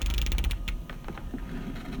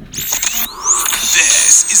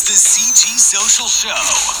This is the CG Social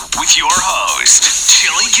Show with your host,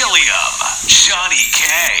 Chili Gilliam, Shani K,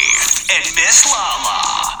 and Miss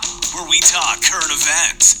Lala, where we talk current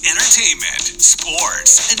events, entertainment,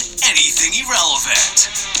 sports, and anything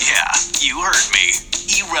irrelevant. Yeah, you heard me.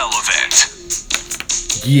 Irrelevant.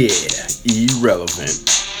 Yeah,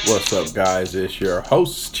 irrelevant. What's up, guys? It's your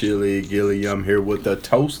host, Chili Gilliam, here with the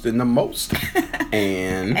toast and the most.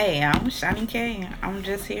 And hey, I'm Shani K. I'm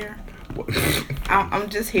just here. I'm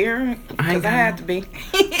just here because I had to be.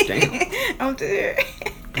 Damn. I'm just here.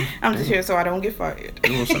 I'm just here so I don't get fired.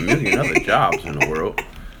 There was a million other jobs in the world.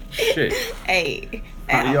 Shit. Hey.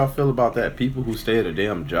 How do y'all feel about that? People who stay at a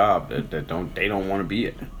damn job that don't want to be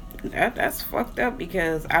it. That's fucked up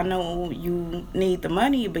because I know you need the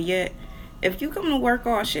money, but yet if you come to work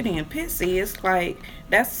all shitty and pissy, it's like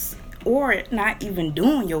or not even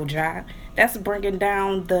doing your job. That's bringing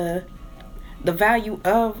down the value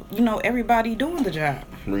of, everybody doing the job.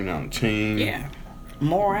 Bring down the team. Yeah.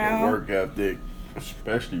 Morale. Work ethic.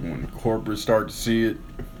 Especially when the corporates start to see it.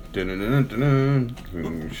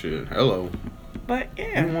 Shit. Hello. But You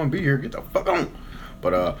yeah. don't want to be here, get the fuck on.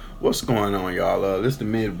 But what's going on, y'all? This is the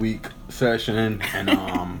midweek session, and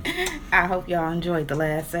I hope y'all enjoyed the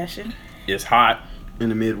last session. it's hot in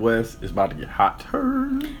the Midwest. It's about to get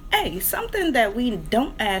hotter. Hey, something that we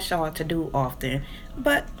don't ask y'all to do often,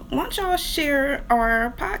 but want y'all share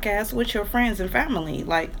our podcast with your friends and family.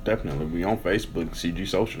 Like, Definitely, we on Facebook, CG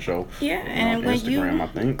Social Show. yeah, On and when Instagram, I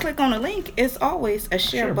think. you click on the link, it's always a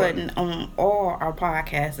share Share button button. on all our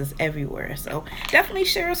podcasts. It's everywhere. So definitely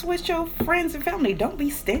share us with your friends and family. Don't be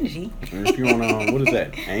stingy. And if you're on, what is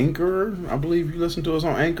that, Anchor? I believe you listen to us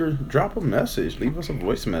on Anchor. Drop a message. Leave us a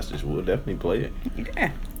voice message. We'll definitely play it.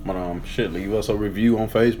 Yeah. But shit, leave us a review on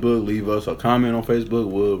Facebook. Leave us a comment on Facebook.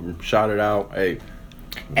 We'll shout it out. Hey,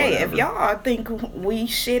 Hey, if whatever. y'all think we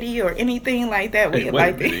shitty or anything like that, we Hey,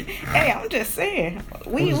 like wait a it. minute. Hey, I'm just saying.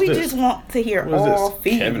 What is We this? just want to hear What is all this?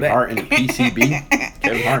 feedback. Kevin Hart and the PCB?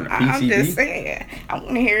 Kevin Hart and the I'm just PCB? saying. I want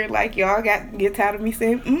to hear like y'all get tired of me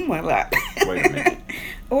saying a lot. Wait a minute.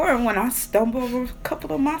 Or when I stumble over a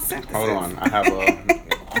couple of my sentences. Hold on. I have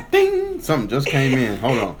a ding. Something just came in.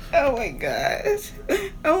 Hold on. Oh my gosh.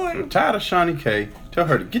 Oh my. I'm tired of Shani K. Tell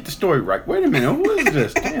her to get the story right. Wait a minute. Who is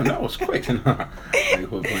this? Damn, that was quick. Let me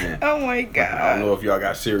quit playing. Oh my I god. don't know if y'all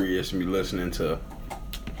got serious and be listening to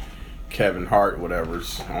Kevin Hart,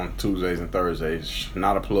 whatever's on Tuesdays and Thursdays.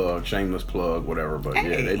 Not a plug, shameless plug, whatever. But yeah,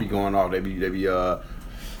 Hey. they be going off. They be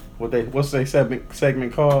what's they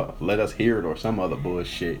segment called? Let Us Hear It or some other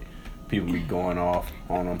bullshit. People be going off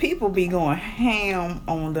on them. People be going ham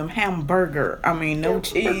on them hamburger. I mean, no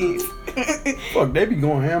cheese. Fuck, they be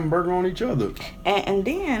going hamburger on each other. And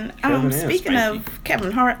then, Kevin and speaking Spanky. of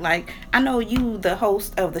Kevin Hart, like, I know you the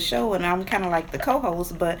host of the show and I'm kind of like the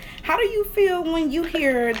co-host, but how do you feel when you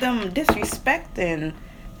hear them disrespecting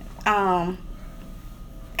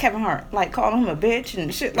Kevin Hart? Like, calling him a bitch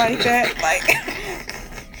and shit like that? Like,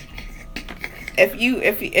 if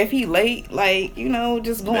he late, like,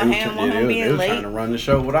 just going ham on him they being was trying to late. run the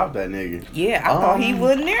show without that nigga. Yeah, I thought he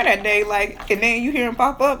wasn't there that day, like, and then you hear him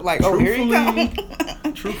pop up, like, oh, here you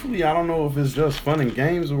go. Truthfully, I don't know if it's just fun and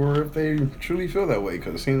games or if they truly feel that way.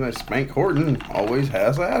 Because it seems like Spank Horton always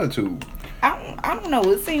has an attitude. I don't know.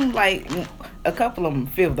 It seems like a couple of them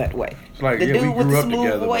feel that way. It's like, The yeah, dude we with grew the up smooth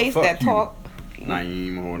together, but voice fuck that you. talk.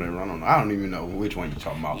 Naeem or whatever. I don't even know which one you're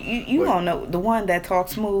talking about. You But- don't know the one that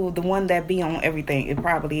talks smooth, the one that be on everything. It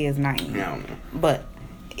probably is Naeem. Yeah, I don't know. But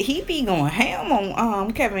he be going ham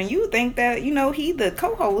on Kevin. You think that he the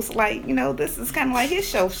co-host? Like this is kind of like his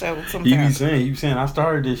show sometimes. He be saying, I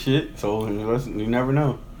started this shit, so you never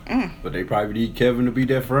know. But they probably need Kevin to be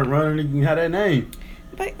that front runner and he can have that name.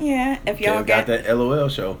 But yeah, if y'all Kevin got that LOL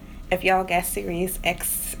show. if y'all got Sirius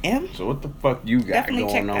XM. So what the fuck you got Definitely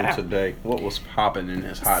check going that on out. today? What was popping in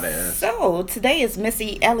this hot ass? So today is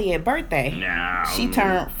Missy Elliott's birthday. Nah. She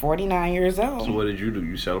turned 49 years old. So what did you do?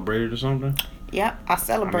 You celebrated or something? Yep, I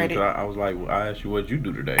celebrated. I was like, I asked you what you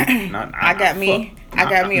do today. I got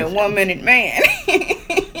me a 1 minute man.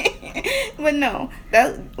 But no,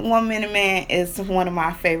 that 1 minute man is one of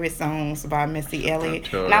my favorite songs by Missy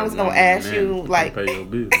Elliott. And I was gonna ask you like, pay your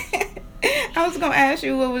bills. I was gonna ask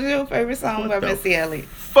you what was your favorite song by What the Missy Elliott?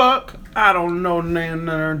 Fuck, I don't know none of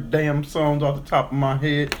their damn songs off the top of my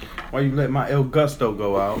head. Why you let my El Gusto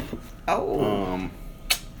go out? Oh,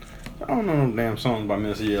 I don't know no damn songs by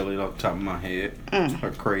Missy Elliott off the top of my head. Mm. Her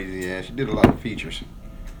crazy ass. She did a lot of features.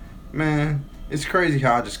 Man, it's crazy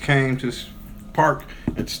how I just came to this park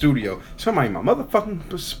at the studio. Somebody in my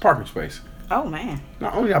motherfucking parking space. Oh, man.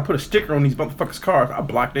 Not only I put a sticker on these motherfuckers' cars, I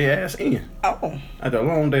block their ass in. Oh. After a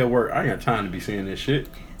long day of work, I ain't got time to be seeing this shit.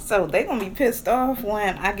 So they gonna be pissed off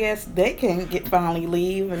when I guess they can finally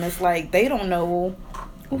leave, and it's like they don't know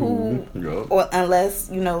who, or unless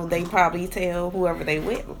they probably tell whoever they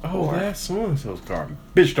with. Oh, that's so and so's car.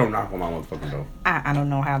 Bitch, don't knock on my motherfucking door. I don't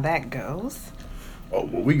know how that goes. Oh,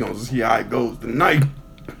 well, we gonna see how it goes tonight.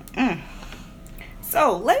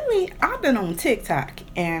 So lately, I've been on TickTock,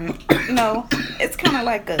 and it's kind of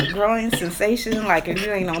like a growing sensation. Like if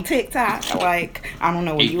you ain't on TickTock, like I don't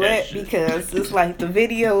know where you at, because it's like the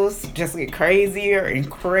videos just get crazier and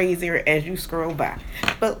crazier as you scroll by.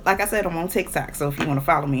 But like I said, I'm on TikTok, so if you want to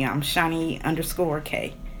follow me, I'm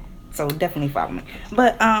Shani_K. So definitely follow me.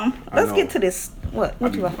 But let's get to this. What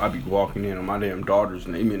you want? I be walking in on my damn daughters,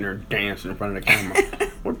 and they in there dancing in front of the camera.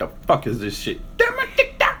 What the fuck is this shit? Damn my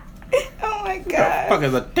TikTok! Oh my god! What the fuck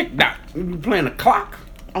is a TikTok? You be playing a clock?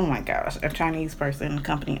 Oh my gosh! A Chinese person,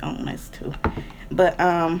 company owns this too. But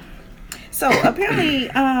so apparently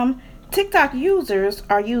TikTok users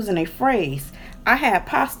are using a phrase. I had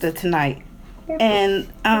pasta tonight, and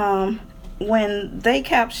when they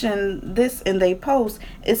caption this and they post,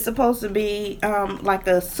 it's supposed to be like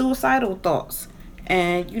a suicidal thoughts,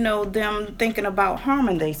 and them thinking about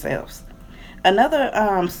harming themselves.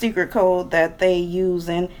 Another secret code that they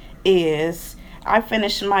using is I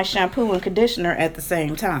finished my shampoo and conditioner at the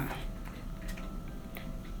same time.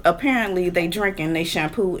 Apparently they drinking they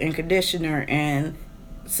shampoo and conditioner and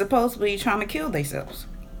supposedly trying to kill themselves.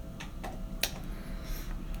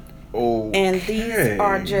 Oh, and these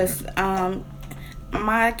are just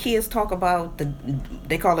my kids talk about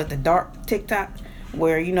they call it the dark TikTok,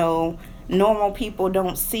 where normal people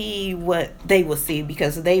don't see what they will see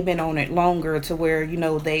because they've been on it longer, to where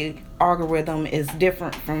they algorithm is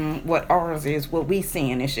different from what ours is, what we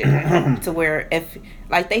seeing and shit. To where if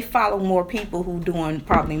like they follow more people who doing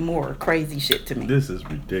probably more crazy shit to me. This is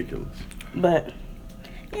ridiculous. But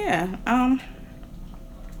yeah,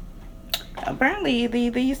 apparently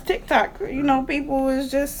these TikTok people is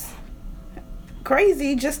just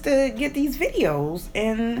crazy just to get these videos,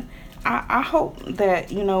 and I hope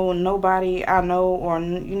that nobody I know or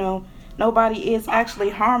nobody is actually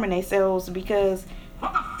harming themselves, because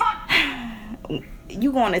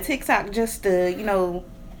you going to TikTok just to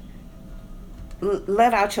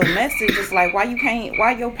let out your message. It's like why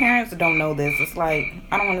your parents don't know this. It's like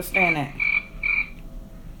I don't understand that.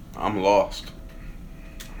 I'm lost.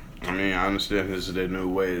 I mean, I understand this is their new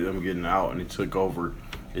way of them getting out, and it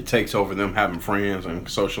takes over them having friends and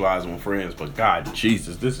socializing with friends, but God,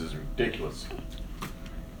 Jesus, this is ridiculous.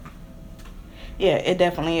 Yeah, it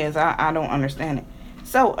definitely is. I don't understand it.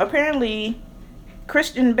 So, apparently,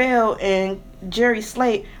 Christian Bale and Jerry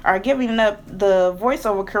Slate are giving up the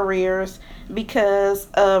voiceover careers because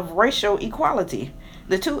of racial equality.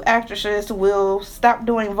 The two actresses will stop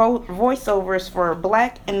doing voiceovers for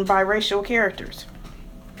black and biracial characters.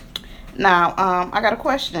 Now, I got a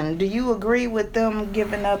question. Do you agree with them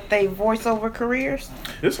giving up their voiceover careers?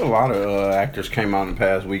 There's a lot of actors came out in the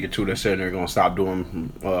past week or two that said they're going to stop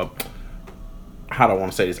doing, how do I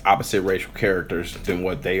want to say this, opposite racial characters than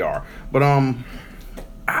what they are. But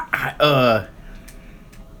I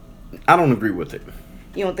don't agree with it.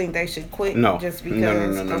 You don't think they should quit? No. Just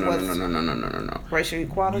because No. Racial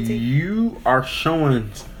equality? You are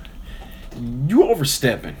you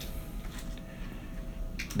overstepping.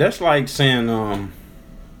 That's like saying, how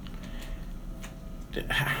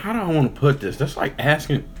do I want to put this? That's like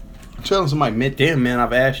telling somebody, damn man,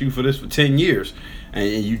 I've asked you for this for 10 years, and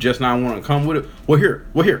you just not want to come with it. Well,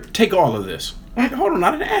 here, take all of this. Like, hold on,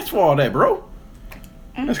 I didn't ask for all that, bro.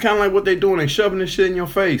 That's kind of like what they doing. They shoving this shit in your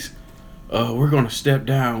face. We're gonna step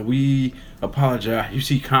down. We apologize. You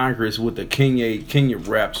see Congress with the Kenya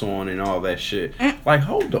raps on and all that shit. Like,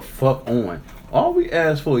 hold the fuck on. All we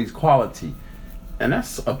ask for is quality. And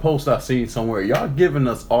that's a post I seen somewhere. Y'all giving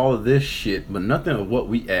us all of this shit, but nothing of what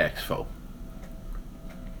we asked for.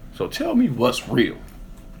 So tell me what's real.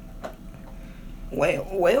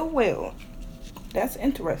 Well. That's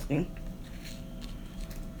interesting.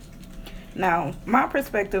 Now, my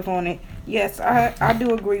perspective on it, yes, I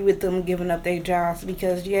do agree with them giving up their jobs,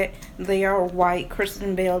 because yet they are white.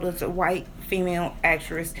 Kristen Bell is a white female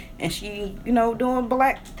actress, and she, doing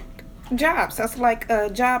black jobs. That's like a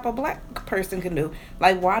job a black person can do.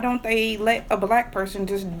 Like, why don't they let a black person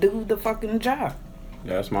just do the fucking job?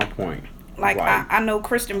 Yeah, that's my point. Like, I know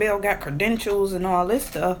Kristen Bell got credentials and all this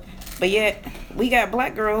stuff, but yet we got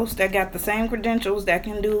black girls that got the same credentials that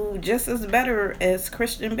can do just as better as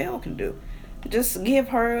Kristen Bell can do. Just get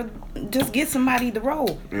somebody the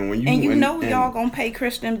role. And y'all gonna pay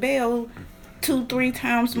Kristen Bell 2-3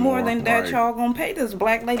 times more than that y'all gonna pay this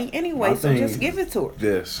black lady anyway. So just give it to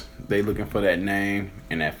her. They looking for that name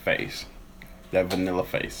and that face, that vanilla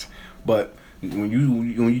face. But when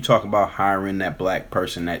you talk about hiring that black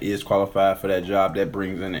person that is qualified for that job, that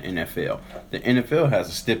brings in the NFL. The NFL has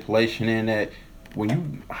a stipulation in that when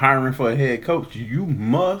you hiring for a head coach, you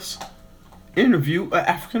must interview an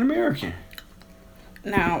African American.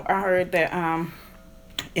 Now I heard that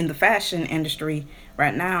in the fashion industry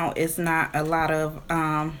right now, it's not a lot of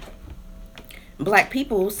black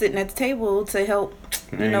people sitting at the table to help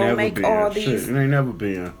make all these. It ain't never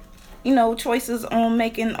been. Choices on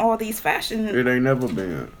making all these fashion. It ain't never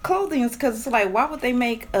been. Clothing, because it's like, why would they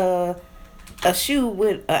make a shoe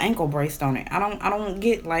with an ankle brace on it? I don't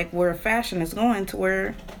get like where fashion is going to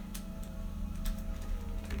where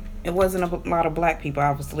it wasn't a lot of black people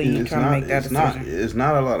obviously trying to make that decision. It's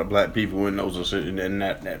not a lot of black people in those decisions, and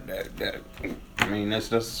that. I mean,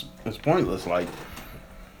 that's pointless. Like,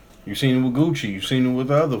 you seen it with Gucci, you seen it with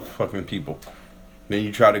other fucking people. Then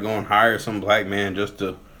you try to go and hire some black man just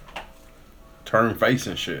to turn face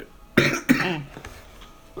and shit. I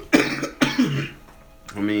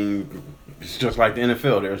mean, it's just like the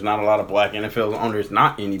NFL. There's not a lot of black NFL owners.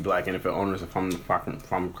 Not any black NFL owners, if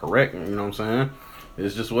I'm correct. You know what I'm saying?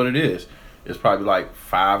 It's just what it is. It's probably like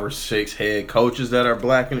 5 or 6 head coaches that are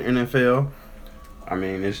black in the NFL. I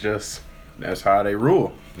mean, it's just that's how they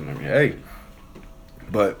rule. I mean, hey.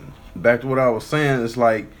 But back to what I was saying, it's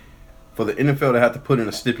like for the NFL to have to put in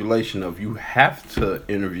a stipulation of you have to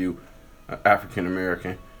interview African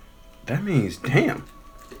American, that means damn,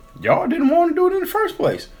 y'all didn't want to do it in the first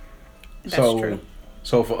place. That's true.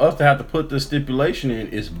 So for us to have to put this stipulation in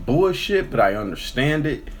is bullshit, but I understand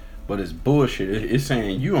it. But it's bullshit. It's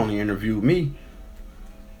saying you only interviewed me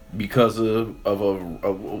because of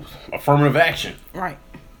affirmative action. Right.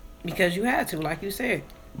 Because you had to, like you said.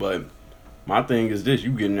 But my thing is this: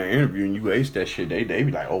 you get in that interview and you ace that shit, they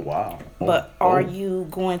be like, oh wow. But are you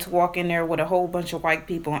going to walk in there with a whole bunch of white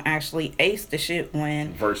people and actually ace the shit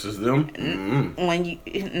when versus them? Mm-hmm. When you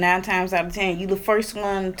 9 times out of 10, you the first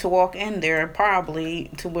one to walk in there,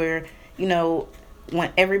 probably to where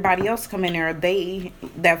when everybody else come in there,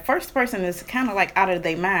 that first person is kind of like out of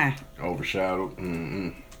their mind, overshadowed.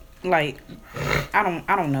 Mm-hmm. Like, I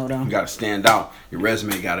don't know though. You gotta stand out. Your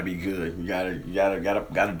resume gotta be good. You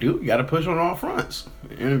gotta push on all fronts.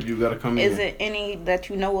 The interview gotta come in. Is it any that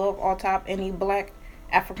you know of all top? Any black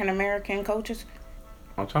African American coaches?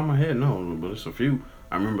 On top of my head, no, but it's a few.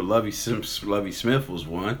 I remember Lovie Smith was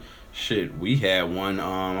one. Shit, we had one.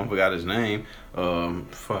 I forgot his name.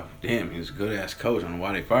 Fuck, damn, he's a good ass coach. I don't know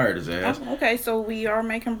why they fired his ass. Oh, okay, so we are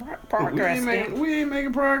making progress. We ain't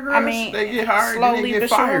making progress. I mean, they get hired, slowly they get but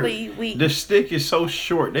fired. surely. The stick is so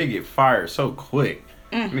short, they get fired so quick.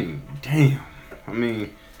 I mean, damn. I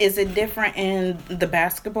mean, is it different in the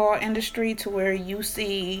basketball industry to where you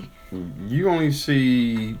see? You only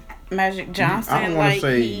see Magic Johnson. I don't want to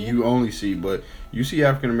say you only see, but you see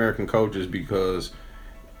African American coaches because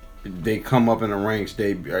they come up in the ranks.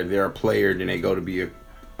 They're a player, then they go to be a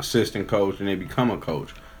assistant coach, and they become a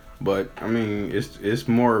coach. But I mean, it's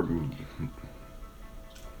more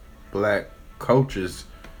black coaches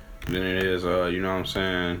than it is, you know what I'm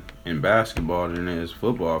saying, in basketball than it is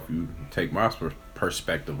football. If you take my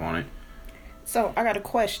perspective on it. So I got a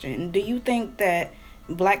question. Do you think that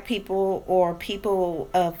black people or people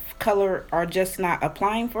of color are just not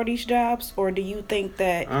applying for these jobs, or do you think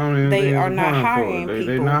that they are not hiring people?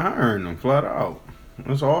 They're not hiring them flat out.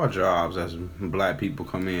 It's all jobs as black people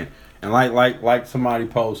come in. And like somebody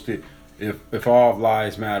posted, if all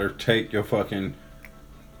lives matter, take your fucking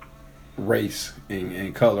race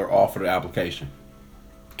and color off of the application.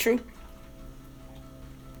 True.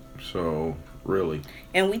 So really.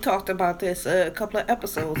 And we talked about this a couple of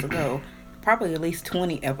episodes ago. Probably at least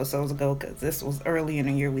 20 episodes ago, because this was early in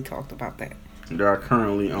the year we talked about that. There are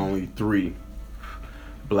currently only 3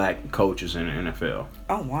 black coaches in the NFL.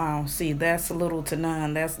 Oh wow! See, that's little to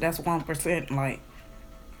none. That's 1%. Like,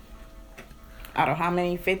 out of how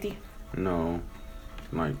many? 50? No,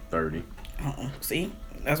 like 30. Oh, see,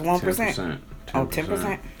 that's 1%. 10%. Oh,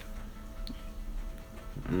 10%.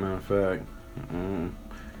 Matter of fact,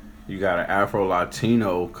 you got an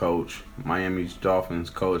Afro-Latino coach, Miami Dolphins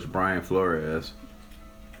coach Brian Flores.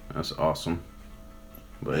 That's awesome.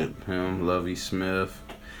 But him, Lovie Smith.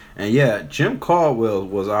 And yeah, Jim Caldwell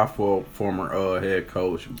was our former head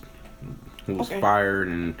coach who was fired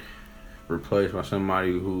and replaced by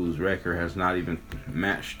somebody whose record has not even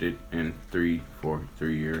matched it in 3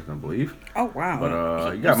 years, I believe. Oh, wow.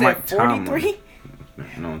 But you got Mike 43? Tomlin.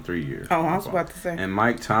 No, in 3 years. Oh, I was about to say. And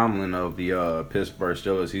Mike Tomlin of the Pittsburgh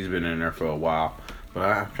Steelers, he's been in there for a while. But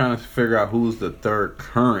I'm trying to figure out who's the third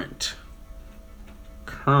current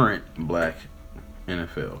black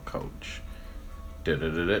NFL coach.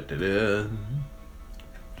 Da-da-da-da-da-da.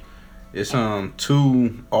 It's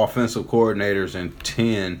 2 offensive coordinators and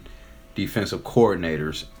 10 defensive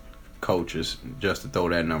coordinators, coaches, just to throw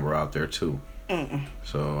that number out there too.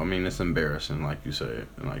 So I mean, it's embarrassing, like you say.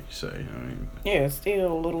 I mean, yeah,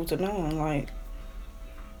 still little to none.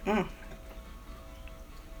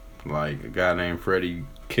 Like a guy named Freddie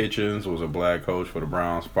Kitchens was a black coach for the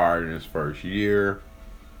Browns, fired in his first year.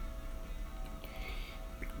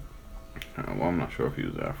 Well, I'm not sure if he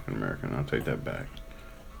was African American. I'll take that back.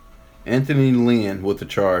 Anthony Lynn with the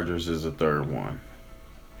Chargers is the third one.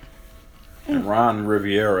 And Ron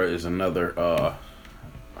Rivera is another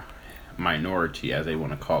minority, as they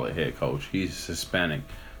want to call it, head coach. He's Hispanic.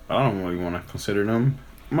 But I don't really want to consider them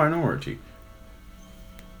minority.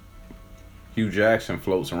 Hugh Jackson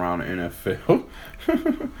floats around the NFL.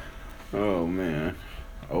 Oh, man.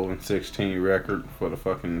 0-16 record for the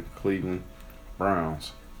fucking Cleveland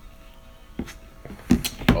Browns.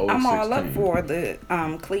 I'm all up for the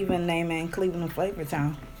Cleveland naming Cleveland Flavor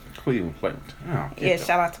Town. Cleveland Flavor Town. Yeah,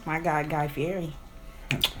 shout out to my guy, Guy Fieri.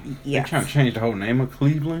 Yeah. They trying to change the whole name of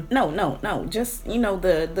Cleveland? No. Just,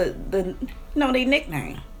 the they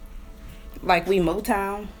nickname. Like we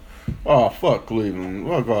Motown. Oh, fuck Cleveland.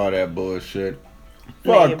 Fuck all that bullshit.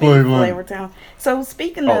 Fuck Cleveland. Flavor Town. So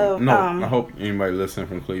speaking of... No, I hope anybody listening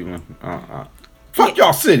from Cleveland. Fuck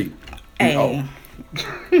y'all city. Hey.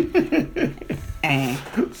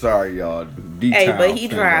 Sorry, y'all. Hey, but he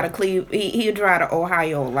drive to he drive to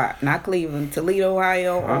Ohio a lot, not Cleveland, Toledo,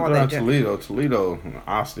 Ohio, all that. Toledo,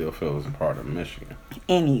 I still feel is a part of Michigan.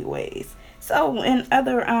 Anyways, so in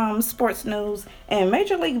other sports news, in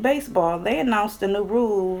Major League Baseball, they announced a new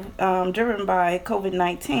rule driven by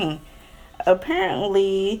COVID-19.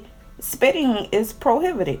 Apparently, spitting is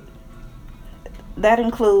prohibited. That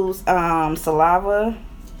includes saliva,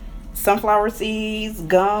 sunflower seeds,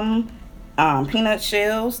 gum, peanut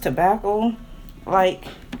shells, tobacco. Like,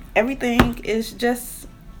 everything is just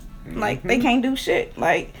like they can't do shit.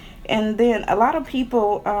 Like, and then a lot of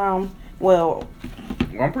people well,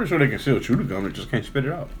 I'm pretty sure they can still chew the gum, they just can't spit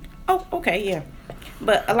it out. Oh, okay, yeah.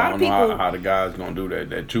 But a lot of people... I don't know how the guys gonna do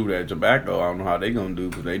that chew that tobacco. I don't know how they gonna do,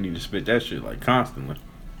 because they need to spit that shit, like, constantly.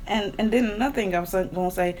 And then another thing I was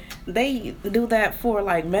gonna say, they do that for,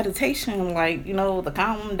 like, meditation, like, to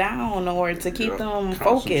calm them down or to keep them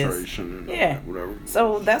focused. Yeah. Whatever.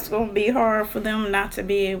 So that's gonna be hard for them not to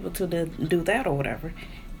be able to do that or whatever.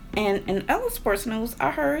 And in other sports news,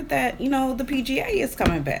 I heard that, the PGA is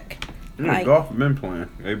coming back. Yeah, golf have been playing.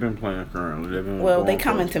 They've been playing currently. They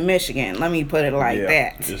coming to Michigan. Let me put it like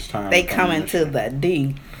that. It's time they coming to the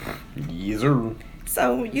D. Yes, sir.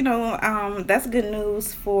 So, that's good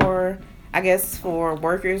news for, I guess, for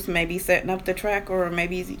workers maybe setting up the track or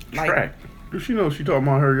maybe like... Track? Does she know she talking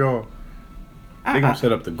about her, y'all? They gonna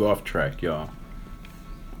set up the golf track, y'all.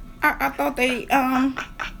 I thought they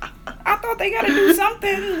gotta do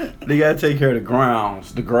something. They gotta take care of the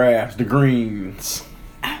grounds, the grass, the greens.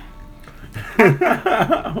 She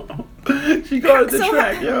called it the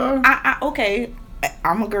track, y'all. Okay,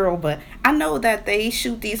 I'm a girl, but I know that they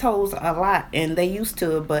shoot these holes a lot, and they used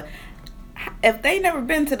to. But if they never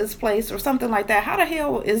been to this place or something like that, how the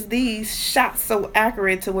hell is these shots so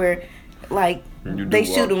accurate to where, like, they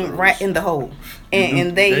shoot them right in the hole,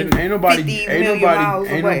 and they ain't nobody getting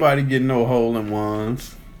no hole in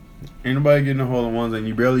ones. Ain't nobody getting no hole in ones, and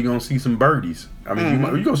you barely gonna see some birdies. I mean,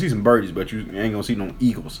 you gonna see some birdies, but you ain't gonna see no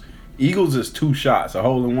eagles. Eagles is 2 shots. A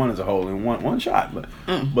hole in one is a hole in one shot.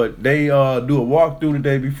 But they do a walkthrough the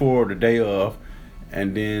day before or the day of,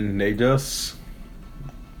 and then they just...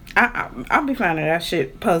 I'll be finding that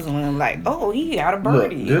shit puzzling. Like, oh, he got a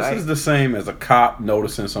birdie. Look, this is the same as a cop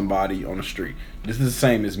noticing somebody on the street. This is the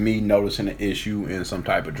same as me noticing an issue in some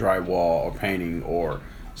type of drywall or painting or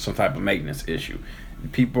some type of maintenance issue.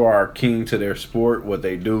 People are keen to their sport, what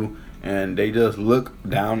they do, and they just look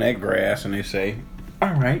down that grass and they say,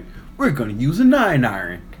 all right, we're going to use a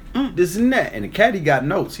 9-iron. This and that. And the caddy got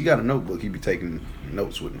notes. He got a notebook. He be taking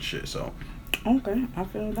notes with and shit. So, okay, I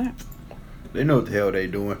feel that. They know what the hell they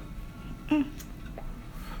doing.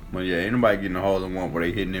 But yeah, ain't nobody getting a hole in one where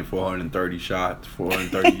they hitting it 430 shots,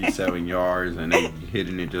 437 yards, and they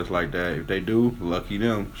hitting it just like that. If they do, lucky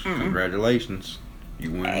them. Congratulations.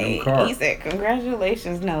 You win a new car. He said,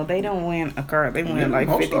 congratulations. No, they don't win a car. They win like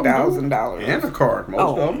 $50,000. And a car.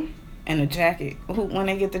 Most of them. And a jacket. When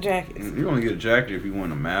they get the jackets? You only get a jacket if you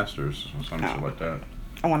win a Masters or something shit like that.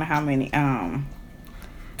 I wonder how many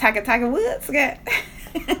Tiger Woods got.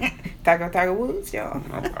 Tiger Woods, y'all.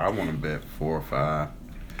 I want to bet 4 or 5.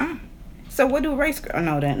 So So what do race? Oh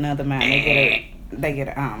no, that another man. They get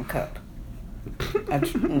a cup. A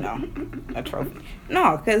trophy.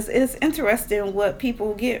 No, because it's interesting what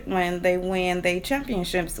people get when they win they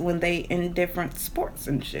championships when they in different sports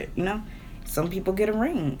and shit. You know, some people get a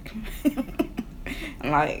ring.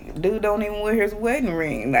 Like, dude don't even wear his wedding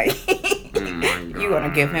ring. Like, you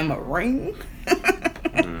gonna give him a ring?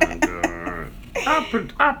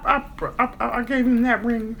 I gave him that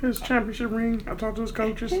ring, his championship ring. I talked to his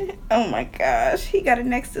coaches. Oh my gosh, he got it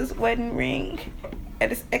next to his wedding ring at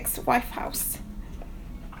his ex-wife house.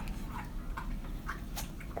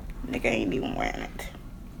 Nigga ain't even wearing it.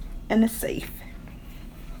 In the safe.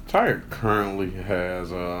 Tiger currently has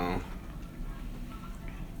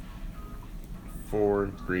 4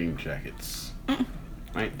 green jackets.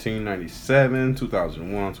 1997,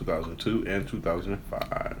 2001, 2002, and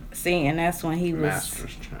 2005. See, and that's when he was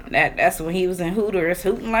Masters champ. That's when he was in Hooters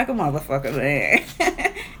hooting like a motherfucker, man.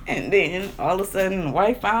 And then all of a sudden the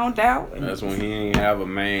wife found out. And that's when he ain't have a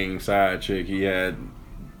main side chick. He had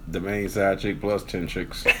the main side chick plus 10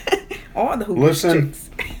 chicks. All the Hooters chicks.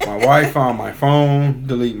 My wife found my phone,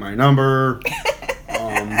 delete my number.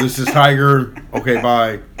 This is Tiger. Okay,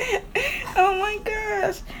 bye. Oh my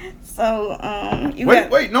gosh. So,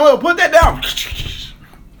 wait, Noel, put that down.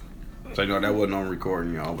 So, no, that wasn't on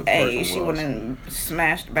recording, y'all. But hey, she went and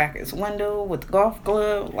smashed back his window with the golf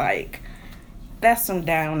club. Like, that's some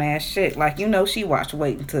down ass shit. Like, you know, she watched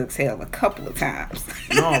Waiting to Exhale a couple of times.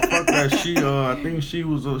 No, fuck that. She, I think she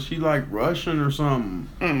was, she like Russian or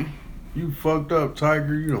something. You fucked up,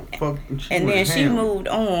 Tiger. You know, fuck. And then she moved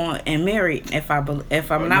on and married. If I'm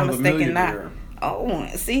not mistaken, not. Oh,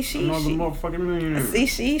 see, another motherfucking millionaire. See,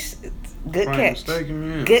 she's good catch.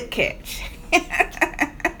 Good catch.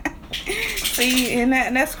 See, and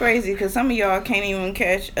that's crazy because some of y'all can't even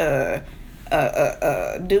catch a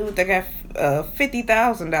dude that got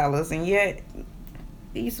 $50,000, and yet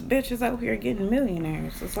these bitches out here getting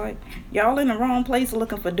millionaires. It's like y'all in the wrong place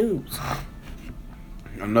looking for dudes.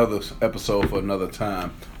 Another episode for another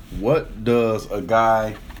time. What does a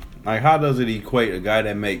guy like? How does it equate a guy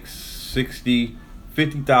that makes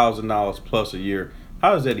 $50,000 plus a year?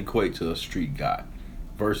 How does that equate to a street guy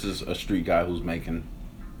versus a street guy who's making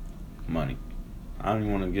money? I don't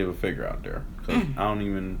even want to give a figure out there because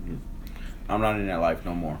I'm not in that life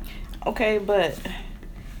no more. Okay, but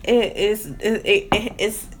it's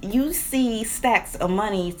you see stacks of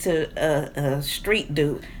money to a street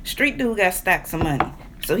dude. Street dude got stacks of money.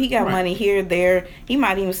 So he got money here, there. He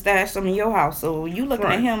might even stash some in your house. So you looking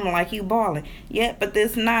at him like you balling. Yeah, but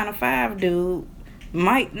this 9-to-5 dude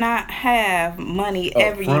might not have money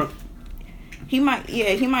every year. He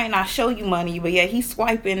might not show you money, but yeah, he's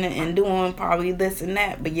swiping and doing probably this and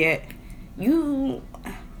that. But yet,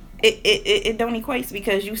 it don't equate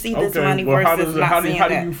because you see this money versus not seeing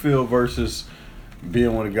that. How do you feel versus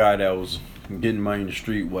being with a guy that was getting money the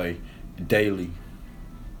street way daily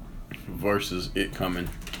versus it coming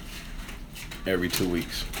every 2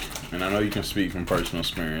 weeks? And I know you can speak from personal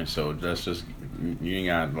experience, so that's just, you ain't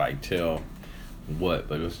gotta like tell what,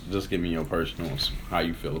 but just give me your personals, how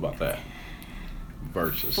you feel about that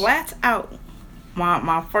versus. Flat out,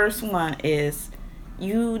 my first one is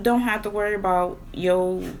you don't have to worry about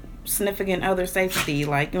your significant other safety.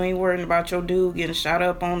 Like, you ain't worrying about your dude getting shot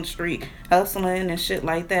up on the street hustling and shit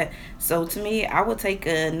like that. So to me, I would take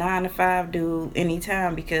a 9-to-5 dude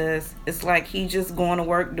anytime because it's like he just going to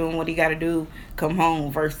work doing what he got to do, come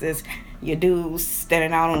home, versus your dudes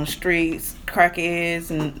standing out on the streets,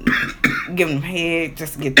 crackheads, and giving them head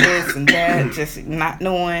just to get this and that, just not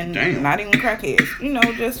knowing. Damn. Not even crackheads, you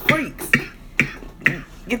know, just freaks.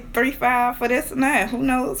 Get 3-5 for this and that. Who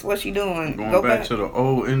knows what she doing? Going back to the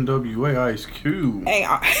old NWA Ice Cube. Hey,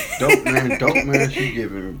 dope man, she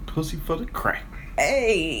giving pussy for the crack.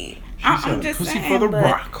 Hey, I'm just pussy saying, for the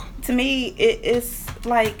rock. To me, it's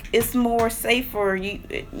like it's more safer. You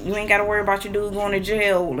ain't got to worry about your dude going to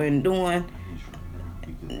jail and doing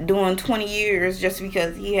 20 years just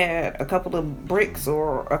because he had a couple of bricks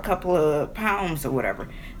or a couple of pounds or whatever.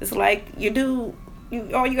 It's like your dude.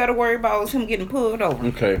 All you got to worry about is him getting pulled over.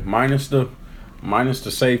 Okay, minus the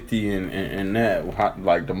safety and that,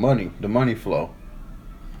 like the money flow,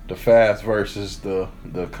 the fast versus the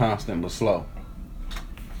constant but slow.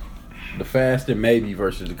 The fast and maybe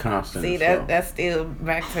versus the constant. See, that's still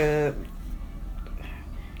back to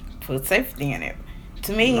put safety in it.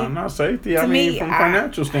 To me, no, not safety. I mean, from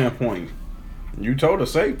financial standpoint, you told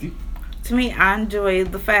us safety. To me, I enjoy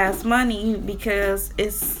the fast money because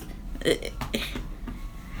it's.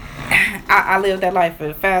 I live that life.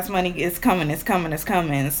 The fast money is coming.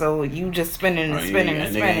 So you just spending and spending and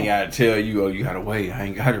spending. And they ain't gotta tell you, oh, you gotta wait. I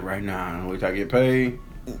ain't got it right now. Wait till I get paid.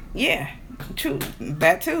 Yeah, true.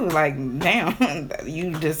 That too. Like, damn,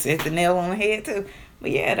 you just hit the nail on the head too.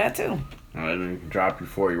 But yeah, that too. And then drop you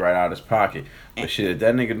 40 right out of his pocket. But shit, if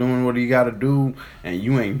that nigga doing what he gotta do and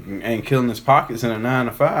you ain't killing his pockets in a 9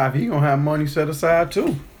 to 5, he gonna have money set aside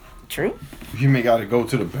too. True. You may gotta go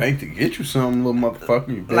to the bank to get you some, little motherfucker.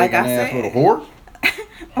 You begging Like I ass said. little whore.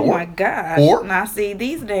 Oh my gosh. Whore. Now see,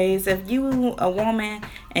 these days, if you a woman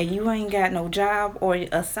and you ain't got no job or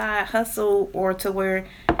a side hustle or to where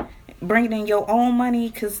bringing in your own money,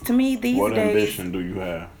 because to me these What days, ambition do you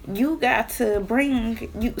have? you got to bring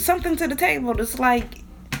you something to the table. It's like,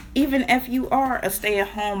 even if you are a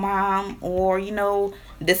stay-at-home mom or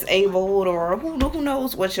disabled or who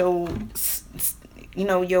knows what your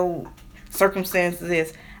your circumstances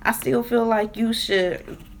is, I still feel like you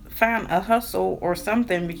should find a hustle or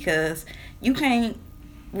something, because you can't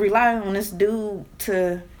rely on this dude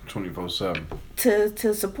to 24/7.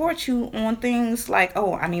 to support you on things like,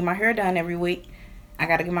 oh, I need my hair done every week. I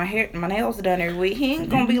gotta get my nails done every week. He ain't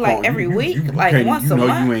gonna be like every week, like once a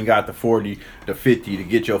month. You ain't got the 40 to 50 to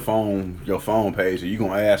get your phone paid, so you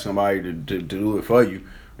gonna ask somebody to do it for you.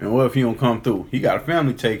 And what if he don't come through? He got a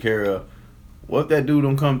family to take care of. What if that dude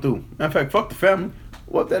don't come through? Matter of fact, fuck the family.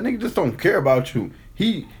 What if that nigga just don't care about you?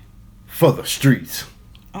 He for the streets.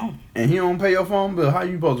 Oh. And he don't pay your phone bill. How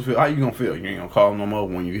you supposed to feel? How you gonna feel? You ain't gonna call him no more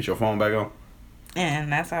when you get your phone back on?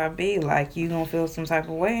 And that's how it be. Like, you gonna feel some type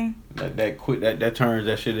of way. That turns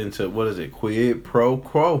that shit into, what is it? Quid pro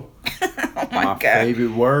quo. Oh my God.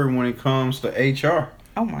 favorite word when it comes to HR.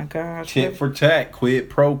 Oh my gosh. Tit for tat, quid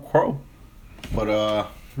pro quo. But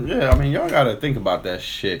yeah, I mean, y'all gotta think about that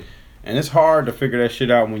shit. And it's hard to figure that shit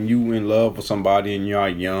out when you in love with somebody and y'all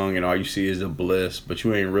young and all you see is a bliss, but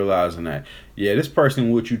you ain't realizing that. Yeah, this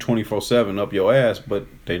person with you 24/7 up your ass, but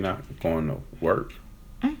they not going to work.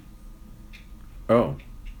 Oh,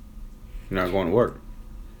 you're not going to work.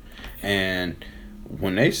 And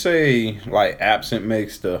when they say like absent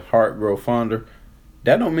makes the heart grow fonder,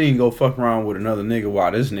 that don't mean go fuck around with another nigga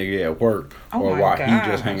while this nigga at work, or while he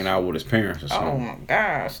just hanging out with his parents or something. Oh my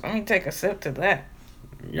gosh, let me take a sip to that.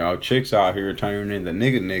 Y'all chicks out here turning into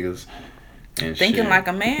niggas and thinking shit. Like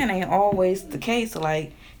a man ain't always the case.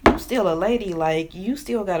 Like, you still a lady. Like, you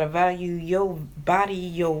still gotta value your body,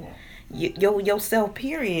 yourself,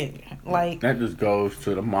 period. Like, that just goes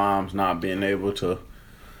to the moms not being able to.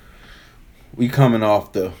 We coming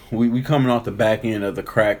off the back end of the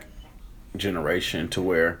crack generation, to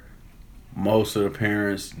where most of the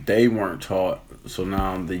parents, they weren't taught, so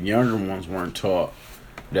now the younger ones weren't taught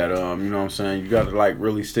that you know what I'm saying, you gotta like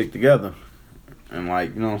really stick together and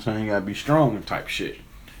like, you know what I'm saying, you gotta be strong and type shit.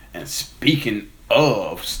 And speaking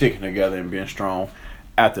of sticking together and being strong,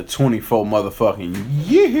 after 24 motherfucking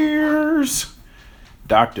years,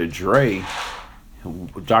 Dr. Dre's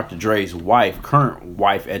wife, current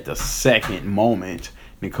wife at the second moment,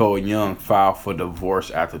 Nicole Young, filed for divorce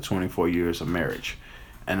after 24 years of marriage.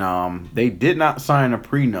 And they did not sign a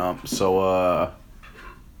prenup, so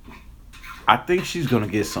I think she's gonna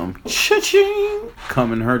get some cha-ching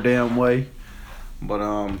coming her damn way.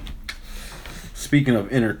 But speaking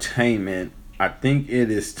of entertainment, I think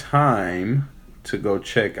it is time to go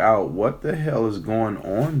check out what the hell is going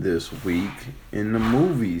on this week in the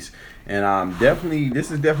movies. And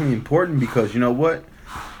this is definitely important, because you know what?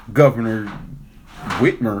 Governor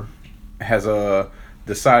Whitmer has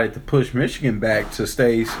decided to push Michigan back to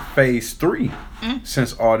phase 3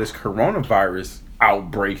 since all this coronavirus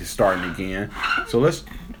outbreak is starting again. So let's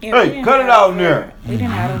cut it out in there. We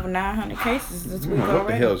didn't have over 900 cases this week already. What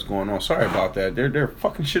the hell is going on? Sorry about that. They're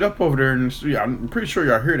fucking shit up over there in the street. I'm pretty sure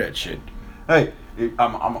y'all hear that shit. Hey,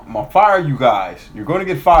 I'm gonna fire you guys. You're gonna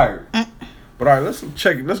get fired. But all right,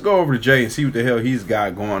 let's go over to Jay and see what the hell he's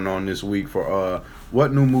got going on this week for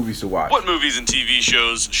what new movies to watch. What movies and TV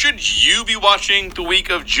shows should you be watching the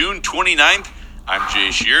week of June 29th? I'm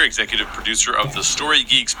Jay Shear, executive producer of the Story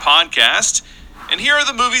Geeks podcast. And here are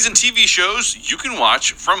the movies and TV shows you can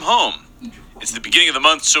watch from home. It's the beginning of the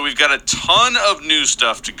month, so we've got a ton of new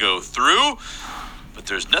stuff to go through, but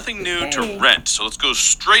there's nothing new to rent. So let's go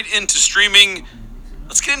straight into streaming.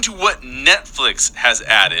 Let's get into what Netflix has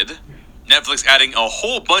added. Netflix adding a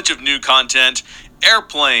whole bunch of new content.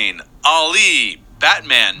 Airplane, Ali,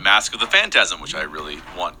 Batman, Mask of the Phantasm, which I really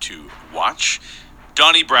want to watch.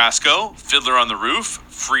 Donnie Brasco, Fiddler on the Roof,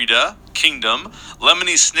 Frida, Kingdom,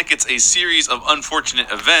 Lemony Snicket's A Series of Unfortunate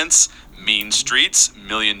Events, Mean Streets, $1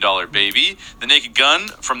 Million Baby, The Naked Gun,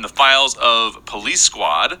 From the Files of Police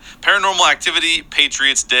Squad, Paranormal Activity,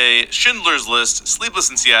 Patriots Day, Schindler's List, Sleepless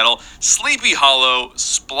in Seattle, Sleepy Hollow,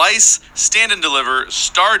 Splice, Stand and Deliver,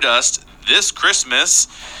 Stardust, This Christmas,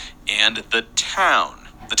 and The Town.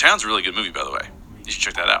 The Town's a really good movie, by the way. You should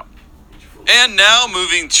check that out. And now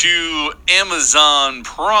moving to Amazon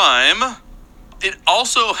Prime. It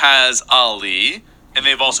also has Ali, and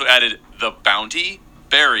they've also added The Bounty,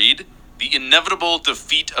 Buried, The Inevitable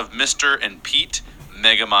Defeat of Mr. and Pete,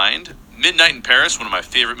 Megamind, Midnight in Paris, one of my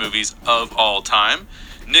favorite movies of all time,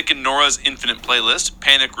 Nick and Nora's Infinite Playlist,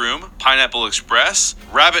 Panic Room, Pineapple Express,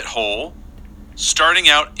 Rabbit Hole, Starting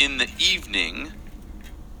Out in the Evening,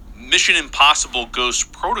 Mission Impossible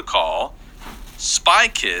Ghost Protocol, Spy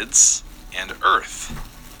Kids, and Earth.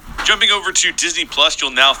 Jumping over to Disney Plus,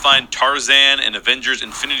 you'll now find Tarzan and Avengers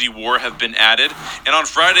Infinity War have been added. And on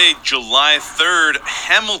Friday, July 3rd,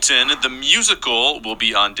 Hamilton, the musical, will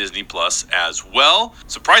be on Disney Plus as well.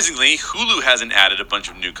 Surprisingly, Hulu hasn't added a bunch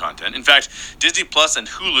of new content. In fact, Disney Plus and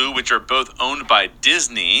Hulu, which are both owned by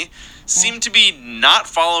Disney, seem to be not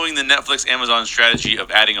following the Netflix Amazon strategy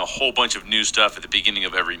of adding a whole bunch of new stuff at the beginning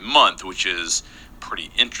of every month, which is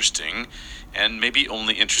pretty interesting. And maybe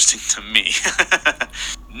only interesting to me.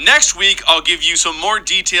 Next week, I'll give you some more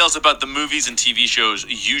details about the movies and TV shows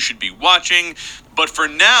you should be watching. But for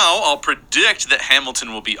now, I'll predict that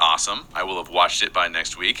Hamilton will be awesome. I will have watched it by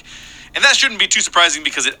next week. And that shouldn't be too surprising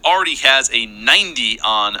because it already has a 90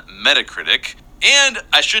 on Metacritic. And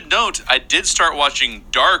I should note, I did start watching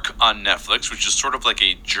Dark on Netflix, which is sort of like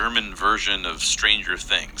a German version of Stranger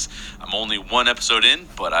Things. I'm only one episode in,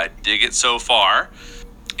 but I dig it so far.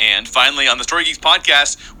 And finally, on the Story Geeks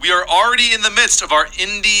podcast, we are already in the midst of our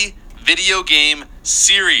indie video game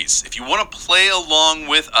series. If you want to play along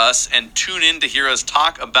with us and tune in to hear us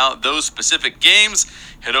talk about those specific games,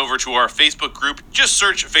 head over to our Facebook group. Just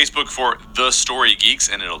search Facebook for The Story Geeks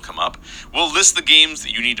and it'll come up. We'll list the games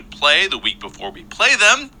that you need to play the week before we play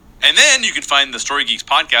them. And then you can find the Story Geeks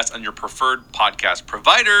podcast on your preferred podcast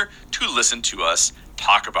provider to listen to us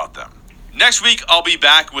talk about them. Next week, I'll be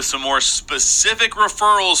back with some more specific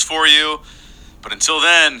referrals for you. But until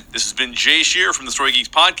then, this has been Jay Shear from the Story Geeks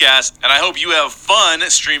podcast, and I hope you have fun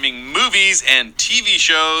streaming movies and TV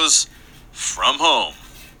shows from home.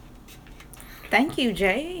 Thank you,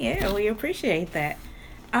 Jay. Yeah, we appreciate that.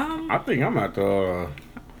 I think I'm at to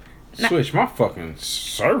switch my fucking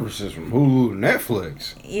services from Hulu to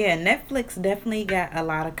Netflix. Yeah, Netflix definitely got a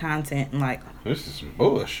lot of content. Like, this is some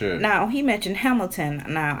bullshit. now, he mentioned Hamilton.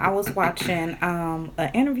 Now, I was watching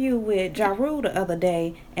an interview with Ja Rule the other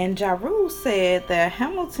day, and Ja Rule said that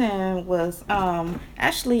Hamilton was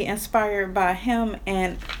actually inspired by him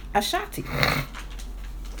and Ashanti.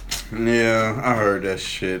 Yeah, I heard that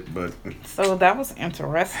shit, but... So that was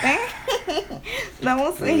interesting. That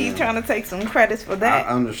was he trying to take some credits for that. I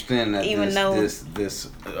understand that even this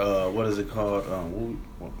what is it called?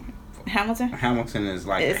 Hamilton? Hamilton is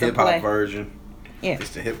like It's the a hip hop play. version. Yeah.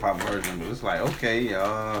 It's the hip hop version, but it's like, okay,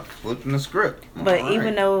 flipping the script. But All even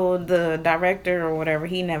right. though the director or whatever,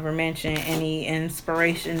 he never mentioned any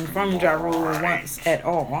inspiration from Ja Rule once at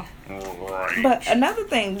all. Right. But another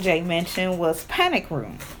thing Jay mentioned was Panic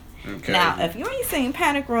Room. Okay. Now, if you ain't seen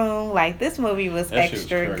Panic Room, like, this movie was That shit was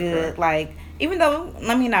extra crack, good. crack. Like, even though,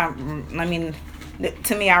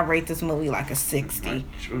 to me, I rate this movie like a 60.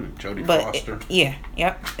 Jodie But Foster.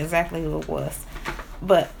 yep, exactly who it was.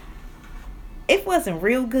 But it wasn't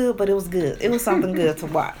real good, but it was good. It was something good to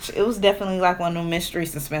watch. It was definitely like one of the mystery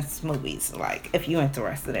suspense movies, like, if you're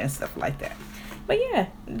interested in stuff like that. But yeah,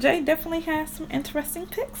 Jay definitely has some interesting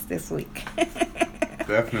picks this week.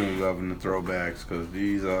 Definitely loving the throwbacks because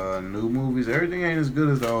these new movies, everything ain't as good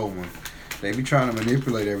as the old one. They be trying to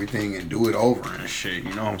manipulate everything and do it over and shit.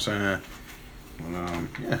 You know what I'm saying?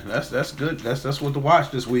 But, yeah, that's good. That's what to watch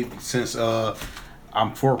this week. Since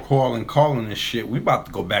I'm calling this shit, we about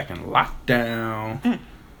to go back in lockdown.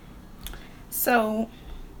 So,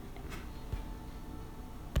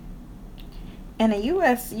 in the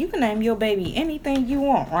U.S., you can name your baby anything you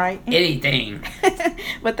want, right? Anything.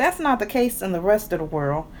 But that's not the case in the rest of the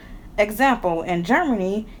world. Example, in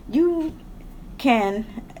Germany, you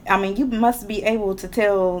must be able to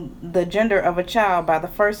tell the gender of a child by the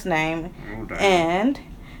first name, and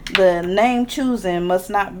the name chosen must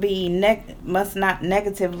not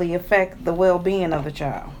negatively affect the well-being of the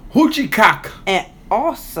child. Hoochie cock. And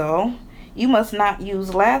also, you must not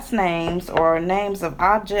use last names or names of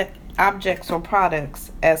objects or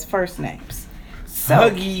products as first names. So,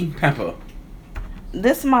 Huggy Pepper.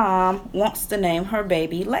 this mom wants to name her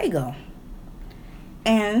baby Lego,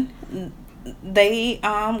 and they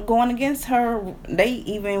going against her. They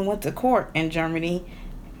even went to court in Germany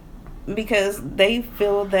because they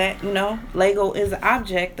feel that Lego is an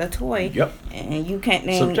object, a toy. Yep. And you can't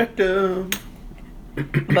name. Subjective.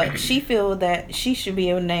 But she feel that she should be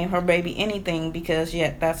able to name her baby anything because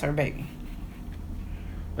that's her baby.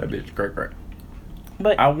 That bitch crack.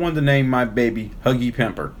 But I wanted to name my baby Huggy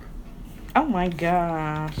Pimper. oh my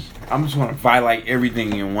gosh. I'm just gonna violate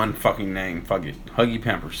everything in one fucking name. Fuck it. Huggy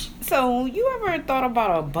Pampers. So you ever thought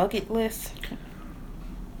about a bucket list?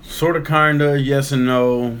 Sorta, kinda, yes and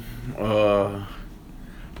no.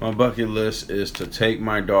 My bucket list is to take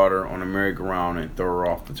my daughter on a merry-go-round and throw her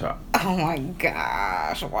off the top. Oh my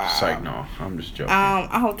gosh! Wow. It's like, no, I'm just joking.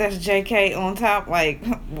 I hope that's JK on top. Like,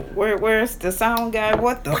 where's the sound guy?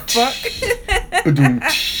 What the fuck?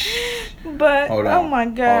 But Hold on. oh my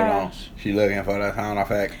gosh! Hold on. She looking for that sound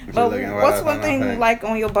effect. But what's one thing like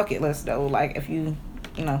on your bucket list though? Like if you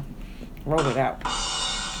wrote it out.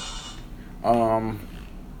 I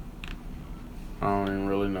don't even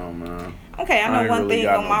really know, man. Okay, I know one really thing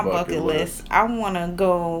on no my bucket list. I want to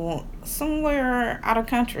go somewhere out of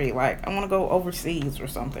country. Like, I want to go overseas or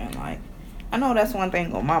something. Like, I know that's one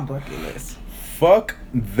thing on my bucket list. Fuck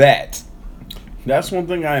that. That's one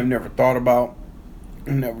thing I have never thought about.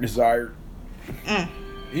 Never desired.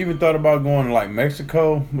 Even thought about going to, like,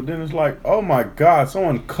 Mexico. But then it's like, oh my God,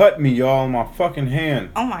 someone cut me, y'all, in my fucking hand.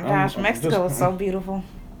 Oh my gosh, Mexico is so beautiful.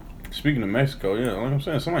 Speaking of Mexico, yeah, like I'm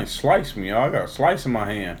saying, somebody sliced me, y'all. I got a slice in my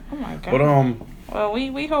hand. Oh my god. But well,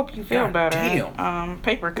 we hope you feel better. Damn.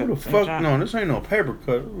 Paper cut. Who the fuck? No, this ain't no paper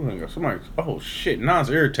cut. Somebody. Oh shit! Now it's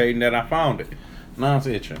irritating that I found it. Now it's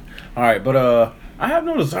itching. All right, but I have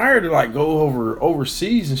no desire to like go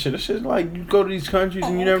overseas and shit. It's just like you go to these countries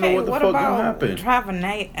and you never know what the fuck gonna happen. Drive a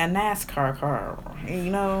NASCAR car,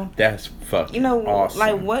 That's fucking awesome.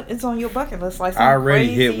 Like what is on your bucket list? Like I already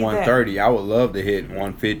hit 130. I would love to hit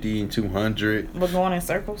 150 and 200. But going in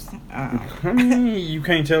circles? I mean, you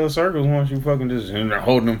can't tell the circles once you fucking just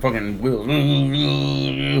holding them fucking wheels.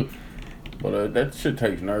 But that shit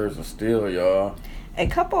takes nerves of steel, y'all. A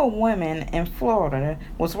couple of women in Florida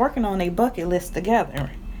was working on a bucket list together.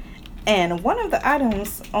 And one of the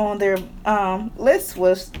items on their list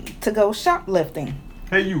was to go shoplifting.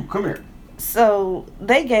 Hey, you, come here. So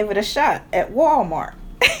they gave it a shot at Walmart.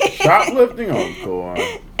 Shoplifting? Oh, God.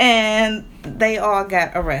 And they all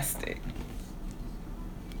got arrested.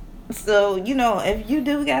 So, if you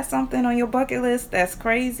do got something on your bucket list that's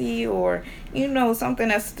crazy or, something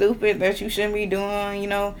that's stupid that you shouldn't be doing,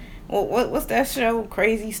 what's that show?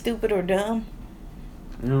 Crazy, Stupid, or Dumb?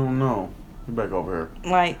 You don't know. Get back over here.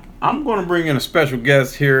 Like, I'm going to bring in a special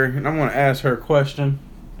guest here, and I'm going to ask her a question.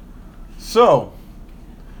 So,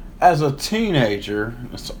 as a teenager,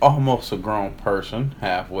 it's almost a grown person,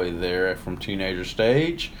 halfway there from teenager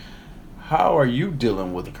stage, how are you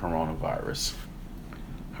dealing with the coronavirus?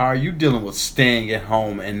 How are you dealing with staying at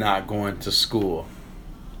home and not going to school?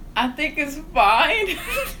 I think it's fine.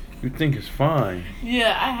 You think it's fine?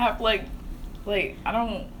 Yeah, I have I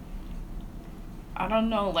don't know, I don't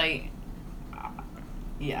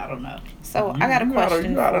know. So I got a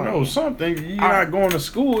question. You gotta know something. You're not going to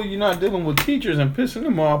school. You're not dealing with teachers and pissing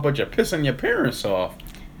them off, but you're pissing your parents off.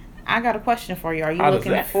 I got a question for you. Are you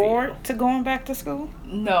looking forward to going back to school?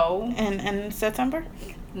 No. In September?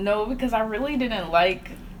 No, because I really didn't like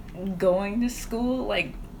going to school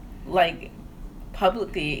like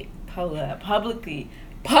publicly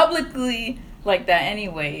like that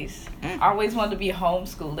anyways. I always wanted to be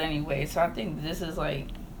homeschooled anyway, so I think this is like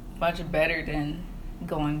much better than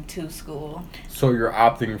going to school. So you're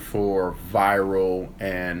opting for viral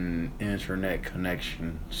and internet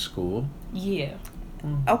connection school? Yeah.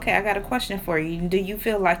 Okay, I got a question for you. Do you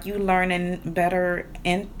feel like you learning better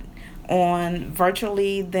on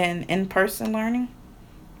virtually than in-person learning?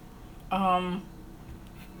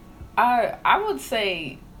 I would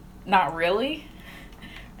say not really,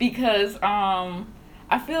 because I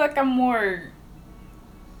feel like I'm more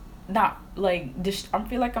I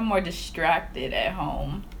feel like I'm more distracted at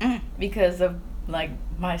home because of like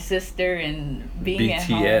my sister and being at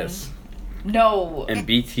home. BTS. No. And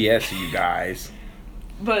BTS, you guys.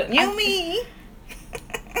 But me.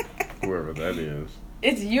 Whoever that is.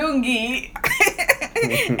 It's Yoongi.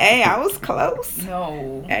 Hey, I was close.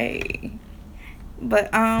 No. Hey. But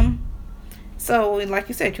so like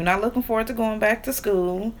you said, you're not looking forward to going back to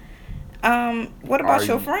school. What about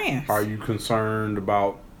your friends? Are you concerned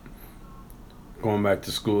about going back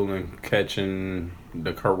to school and catching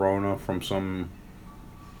the corona from some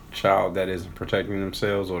child that isn't protecting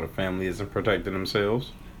themselves or the family isn't protecting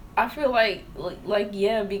themselves? I feel like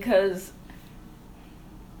yeah, because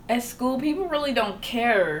at school people really don't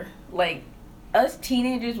care. Like us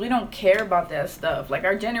teenagers, we don't care about that stuff. Like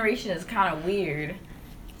our generation is kind of weird,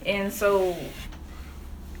 and so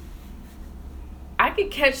I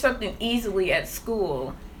could catch something easily at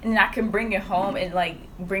school and I can bring it home and like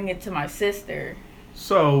bring it to my sister.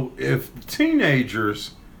 So if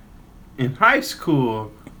teenagers in high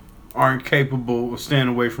school aren't capable of staying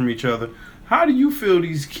away from each other. How do you feel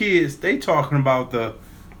these kids? They talking about the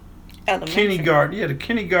kindergarten. Yeah, the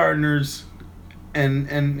kindergartners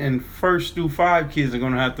and first through 5 kids are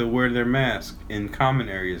gonna have to wear their mask in common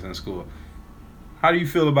areas in school. How do you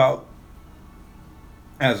feel about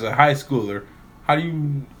as a high schooler? How do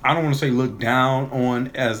you? I don't want to say look down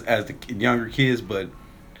on as the younger kids, but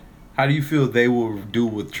how do you feel they will do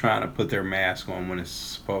with trying to put their mask on when it's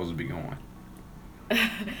supposed to be going?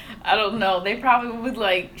 I don't know. They probably would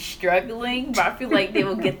like struggling, but I feel like they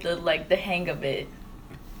will get the hang of it.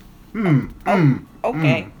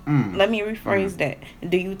 Okay. Let me rephrase that.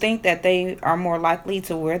 Do you think that they are more likely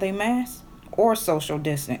to wear their mask or social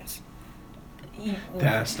distance?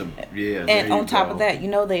 That's the And on top of that,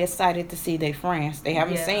 they excited to see their friends. They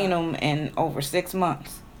haven't seen them in over 6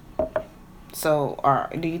 months. So,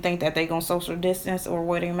 do you think that they gonna social distance or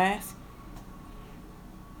wear their mask?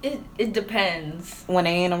 It depends. When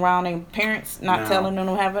they ain't around their parents, not telling them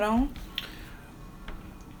to have it on.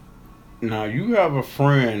 Now you have a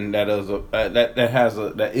friend that is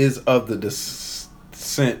that is of the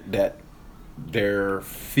descent that they're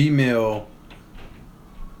females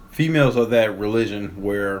of that religion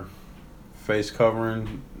wear face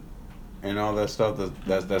covering and all that stuff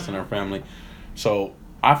that's in our family. So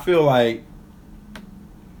I feel like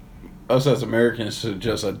us as Americans should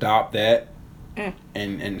just adopt that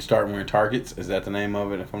and start wearing targets. Is that the name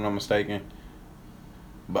of it, if I'm not mistaken?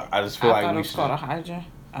 But I just feel like we should. Called a hijab.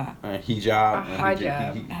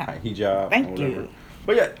 Hijab. Hijab. Thank you.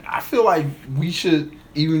 But yeah, I feel like we should,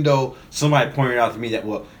 even though somebody pointed out to me that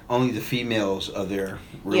only the females of their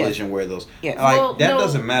religion wear those. Yes. Like that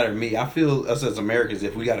doesn't matter to me. I feel us as Americans,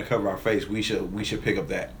 if we got to cover our face, we should pick up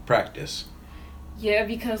that practice. Yeah,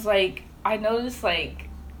 because like I noticed like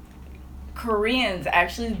Koreans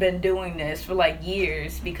actually been doing this for like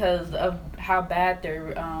years because of how bad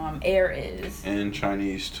their air is. And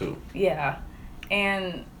Chinese too. Yeah.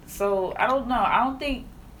 And so I don't know. I don't think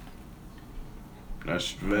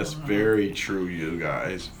that's very true, you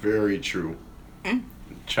guys. Very true.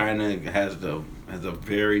 China has a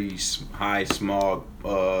very high small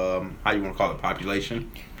how you want to call it,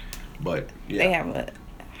 population, but yeah. They have a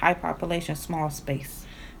high population, small space.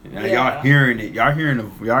 Now y'all hearing it. Y'all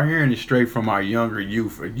hearing it straight from our younger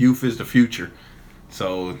youth. Youth is the future.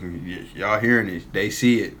 So y'all hearing it. They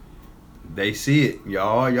see it.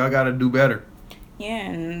 Y'all got to do better. Yeah,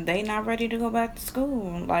 and they not ready to go back to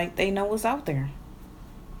school. Like, they know what's out there.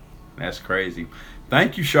 That's crazy.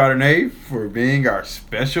 Thank you, Chardonnay, for being our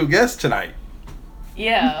special guest tonight.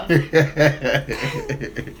 Yeah.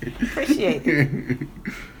 Appreciate it.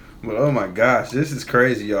 But oh my gosh, this is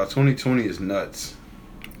crazy, y'all. 2020 is nuts.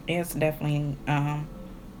 It's definitely and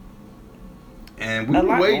we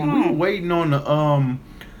were waiting on the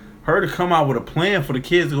her to come out with a plan for the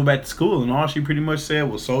kids to go back to school, and all she pretty much said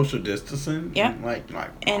was social distancing. Yep.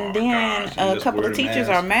 And then a couple of teachers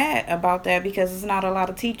are mad about that because it's not a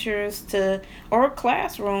lot of teachers or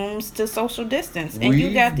classrooms to social distance. And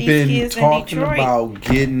you got these kids in Detroit. We've been talking about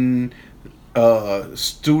getting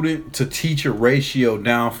student to teacher ratio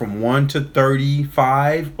down from 1 to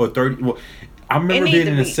 35 or 30. Well, I remember being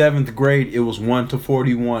in the 7th grade, it was 1 to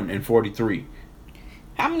 41 and 43.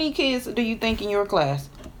 How many kids do you think in your class?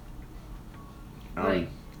 Like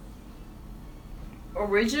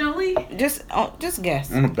originally, just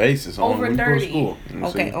guess. On a basis, over 30. School.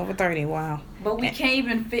 Okay, over 30. Wow. But we can't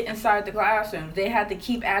even fit inside the classrooms. They had to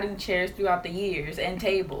keep adding chairs throughout the years and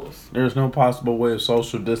tables. There's no possible way of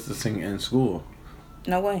social distancing in school.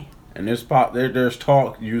 No way. And there's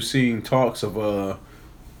talk. You're seeing talks of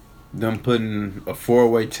them putting a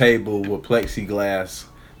 4-way table with plexiglass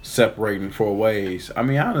separating 4 ways. I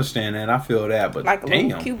mean, I understand that. I feel that, but like a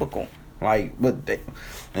little cubicle.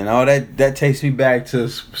 And all that takes me back to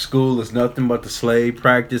school. Is nothing but the slave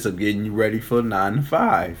practice of getting you ready for 9 to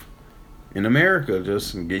 5 in America,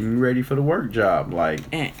 just getting you ready for the work job. Like,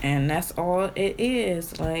 and that's all it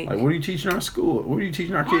is. Like what are you teaching our school? What are you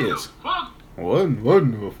teaching our kids? What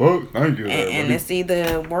the fuck? Thank you. And it's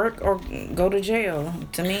either work or go to jail.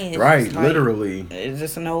 To me, it's right, literally. It's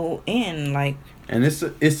just no end. Like, and it's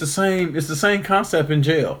the same concept in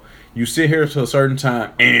jail. You sit here till a certain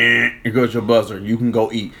time, and it goes your buzzer. You can go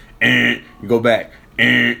eat, and you go back,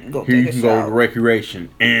 and go here you can go to recreation,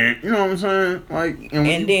 and you know what I'm saying? Like,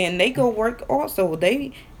 and then they go work also.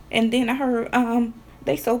 And then I heard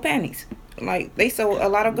they sew panties. Like, they sew a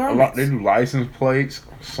lot of garments. They do license plates,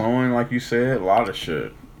 sewing, like you said, a lot of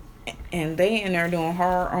shit. And they in there doing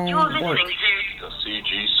hard work. You're listening to the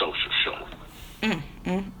CG Social Show.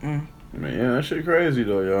 Man, yeah, that shit crazy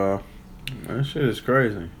though, y'all. That shit is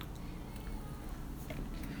crazy.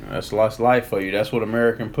 That's life for you. That's what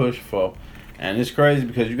American push for. And it's crazy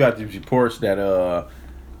because you got these reports that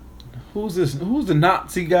who's the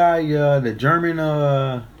Nazi guy, the German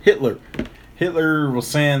Hitler. Hitler was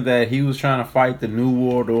saying that he was trying to fight the New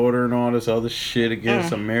World Order and all this other shit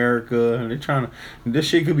against America. And they're trying to... This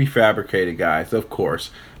shit could be fabricated, guys, of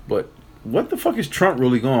course. But what the fuck is Trump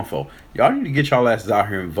really going for? Y'all need to get y'all asses out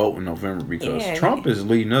here and vote in November because Trump is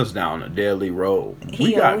leading us down a deadly road.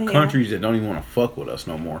 We got countries that don't even want to fuck with us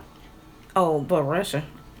no more. Oh, but Russia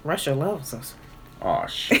loves us. Oh,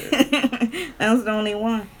 shit. That's the only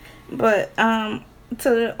one. But,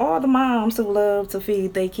 to all the moms who love to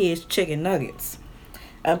feed their kids chicken nuggets,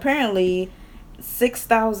 apparently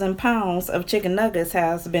 6,000 pounds of chicken nuggets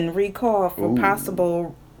has been recalled for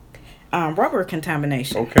possible rubber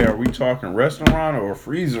contamination. Okay, are we talking restaurant or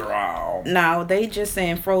freezer aisle? No, they just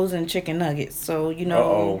saying frozen chicken nuggets. So, you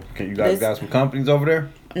know. Can you guys got some companies over there?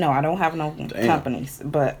 No, I don't have no companies.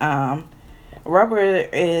 But rubber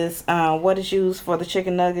is what is used for the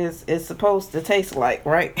chicken nuggets is supposed to taste like,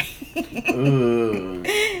 right?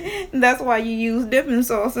 That's why you use dipping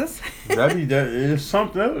sauces. That's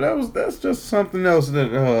just something else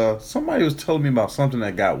that somebody was telling me about, something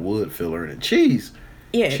that got wood filler in it. Cheese.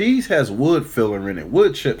 Yeah. Cheese has wood filler in it,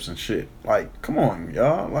 wood chips and shit. Like, come on,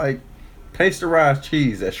 y'all. Like, pasteurized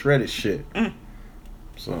cheese, that shredded shit.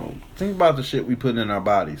 So, think about the shit we put in our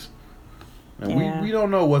bodies. And we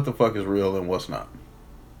don't know what the fuck is real and what's not.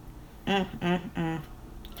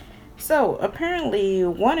 So, apparently,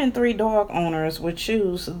 1 in 3 dog owners would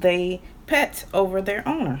choose their pet over their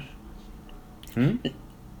owner. 1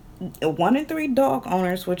 in 3 dog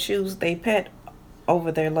owners would choose their pet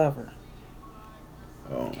over their lover.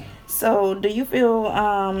 Oh. So, do you feel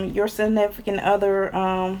your significant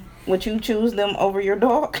other, would you choose them over your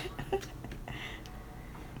dog?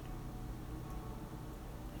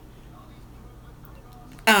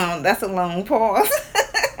 That's a long pause.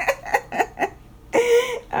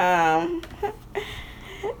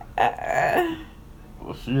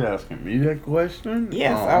 Was she asking me that question?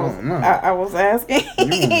 Yes, I was asking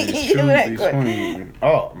you that question.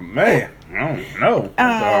 Oh man, I don't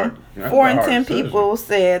know. 4 in 10 people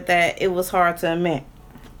said that it was hard to admit.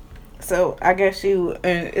 So I guess you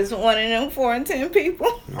is one of them 4 in 10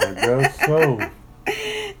 people. I guess so.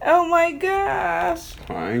 Oh my gosh.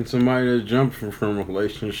 I ain't somebody that jumped from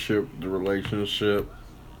relationship to relationship.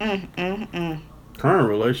 Current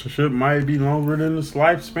relationship might be longer than the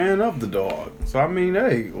lifespan of the dog. So I mean,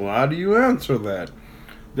 hey, well, how do you answer that?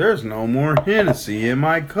 There's no more Hennessy in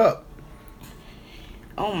my cup.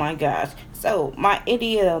 Oh my gosh. So my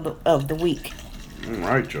idiot of the week. All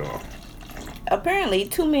right, y'all. Apparently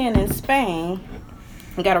 2 men in Spain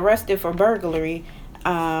got arrested for burglary.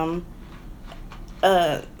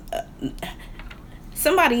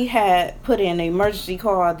 Somebody had put in an emergency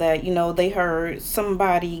call that, you know, they heard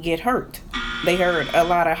somebody get hurt. They heard a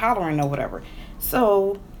lot of hollering or whatever.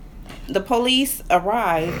 So the police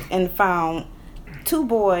arrived and found 2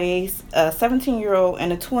 boys, a 17-year-old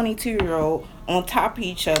and a 22-year-old, on top of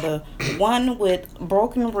each other. One with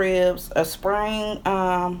broken ribs, a sprained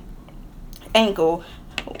ankle.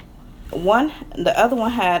 The other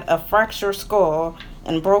one had a fractured skull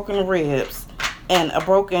and broken ribs and a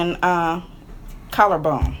broken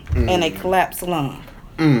collarbone and a collapsed lung.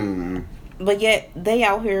 But yet they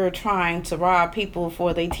out here trying to rob people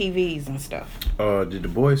for their TVs and stuff. Did the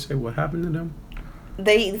boys say what happened to them?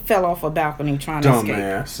 They fell off a balcony trying to escape.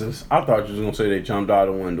 Dumbasses. I thought you was gonna say they jumped out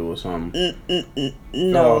a window or something.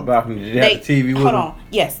 No. Balcony. Did they have the TV with Hold them? on.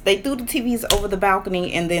 Yes, they threw the TVs over the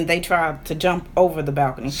balcony and then they tried to jump over the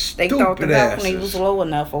balcony. They thought the balcony was low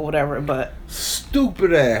enough or whatever, but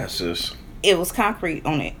stupid asses. It was concrete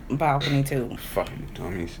on it balcony too. Fucking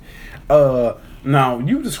dummies. Now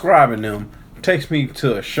you describing them takes me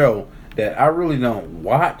to a show that I really don't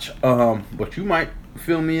watch. But you might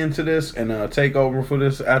fill me into this and take over for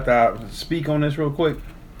this after I speak on this real quick.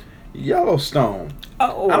 Yellowstone. I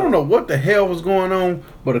don't know what the hell was going on,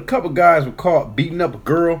 but a couple guys were caught beating up a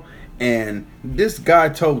girl, and this guy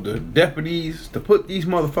told the deputies to put these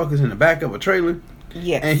motherfuckers in the back of a trailer.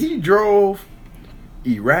 Yes. And he drove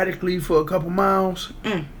erratically for a couple miles.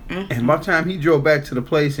 And by the time he drove back to the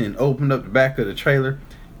place and opened up the back of the trailer,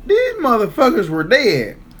 these motherfuckers were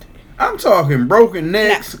dead. I'm talking broken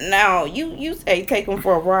necks. Now you say take him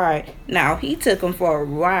for a ride. Now he took him for a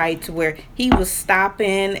ride to where he was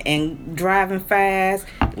stopping and driving fast,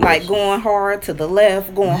 like going hard to the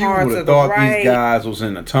left, going hard to the right. You would have thought these guys was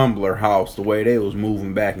in a tumbler house the way they was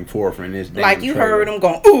moving back and forth in this damn like you trailer. heard them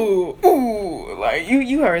going ooh ooh, like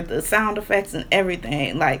you heard the sound effects and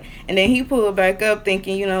everything, like, and then he pulled back up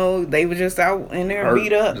thinking, you know, they were just out in there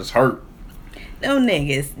beat up. Just hurt. Them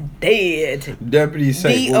niggas dead. Deputy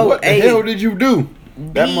say, well, what the DOA. hell did you do?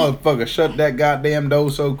 That motherfucker shut that goddamn door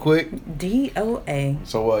so quick. DOA.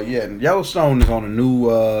 So yeah, Yellowstone is on a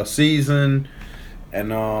new season,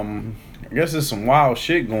 and I guess there's some wild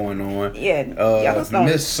shit going on. Yeah, Yellowstone.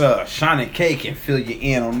 Miss Shani K can fill you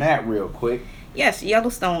in on that real quick. Yes,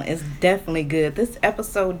 Yellowstone is definitely good. This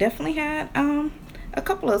episode definitely had a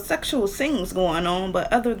couple of sexual scenes going on,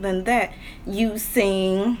 but other than that, you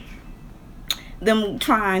seen them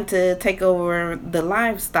trying to take over the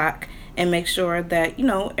livestock and make sure that, you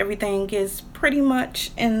know, everything is pretty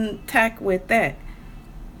much intact with that.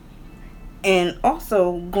 And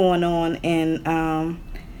also going on in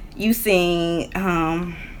you seen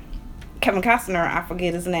Kevin Costner, I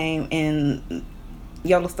forget his name, in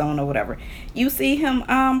Yellowstone or whatever. You see him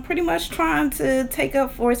pretty much trying to take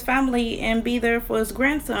up for his family and be there for his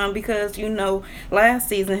grandson, because, you know, last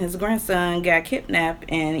season his grandson got kidnapped,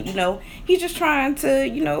 and, you know, he's just trying to,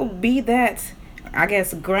 you know, be that, I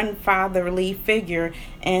guess, grandfatherly figure.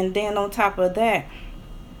 And then on top of that,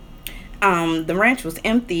 the ranch was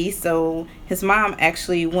empty, so his mom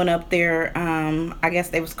actually went up there. I guess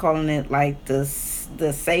they was calling it like the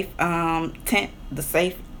safe tent, the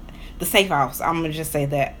safe house. I'm gonna just say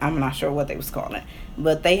that. I'm not sure what they was calling it,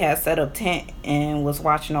 but they had set up tent and was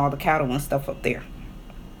watching all the cattle and stuff up there.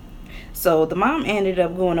 So the mom ended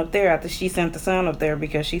up going up there after she sent the son up there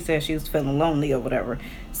because she said she was feeling lonely or whatever.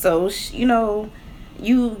 So you know,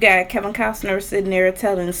 you got Kevin Costner sitting there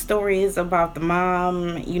telling stories about the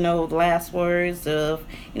mom, you know, the last words of,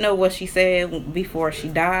 you know, what she said before she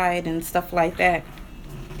died and stuff like that.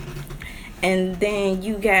 And then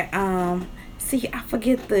you got see, I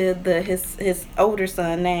forget his older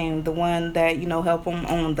son name, the one that, you know, helped him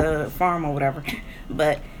on the farm or whatever.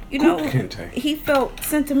 But, you know, he felt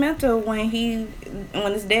sentimental when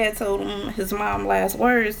his dad told him his mom last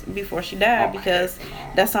words before she died, because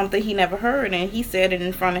that's something he never heard, and he said it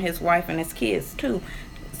in front of his wife and his kids too.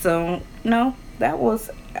 So, no, that was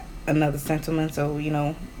another sentimental, you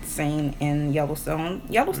know, scene in Yellowstone.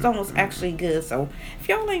 Yellowstone was actually good, so if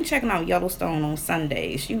y'all ain't checking out Yellowstone on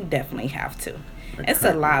Sundays, you definitely have to. It's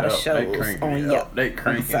a lot of shows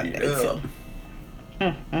on Sundays too.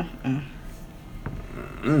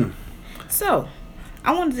 So,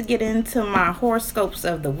 I wanted to get into my horoscopes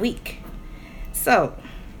of the week. So,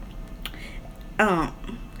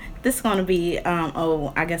 this is going to be,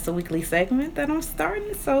 I guess a weekly segment that I'm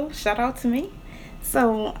starting. So, shout out to me.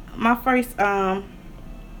 So, my first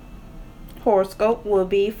horoscope will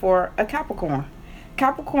be for a Capricorn.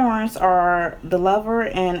 Capricorns are the lover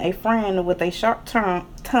and a friend with a sharp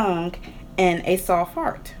tongue and a soft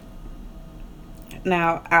heart.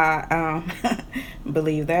 Now, I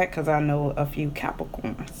believe that because I know a few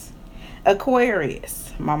Capricorns.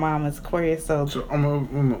 Aquarius. My mom is Aquarius, so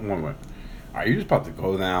Wait. Are you just about to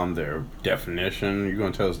go down their definition? You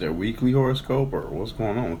going to tell us their weekly horoscope, or what's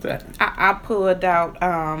going on with that? I pulled out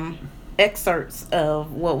excerpts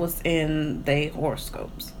of what was in the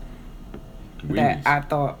horoscopes that I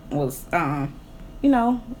thought was, you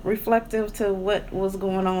know, reflective to what was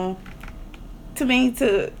going on. To me,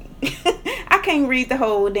 I can't read the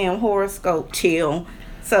whole damn horoscope, chill.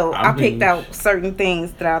 So I picked out certain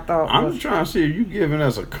things that I thought I'm trying to see if you giving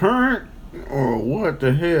us a current or what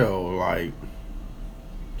the hell. Like,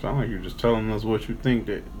 sound like you're just telling us what you think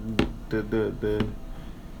that the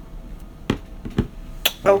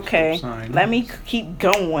Okay, let me keep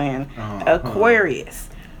going. Aquarius.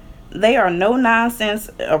 They are no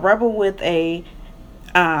nonsense, a rebel with a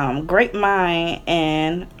great mind,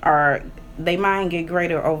 and they mind get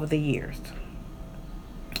greater over the years.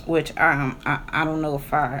 Which I don't know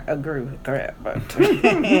if I agree with that, but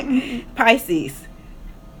Pisces.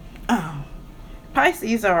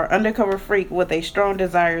 Pisces are undercover freak with a strong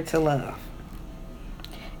desire to love.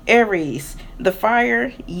 Aries, the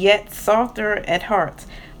fire yet softer at heart,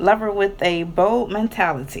 lover with a bold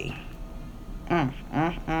mentality.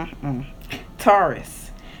 Taurus,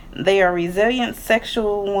 they are resilient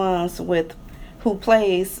sexual ones who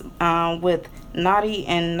plays with naughty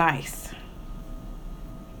and nice.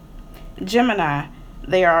 Gemini,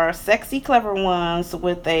 they are sexy clever ones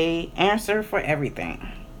with a answer for everything.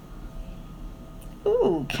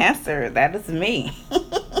 Ooh, Cancer, that is me.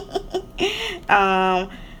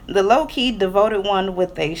 The low-key devoted one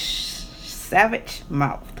with a savage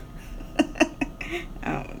mouth.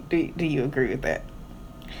 Do you agree with that?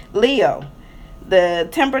 Leo, the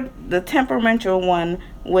temperamental one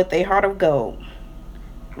with a heart of gold.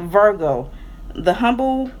 Virgo, the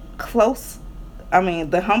humble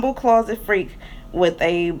closet freak with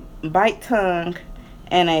a bite tongue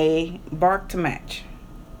and a bark to match.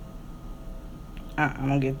 I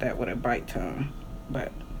don't get that with a bite tongue.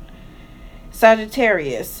 But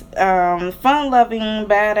Sagittarius, fun-loving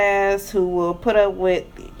badass who will put up with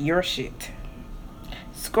your shit.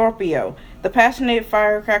 Scorpio, the passionate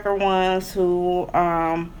firecracker ones who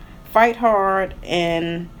fight hard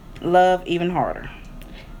and love even harder.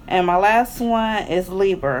 And my last one is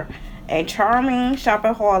Libra, a charming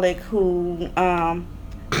shopaholic who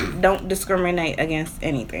don't discriminate against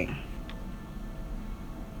anything.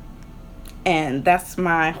 And that's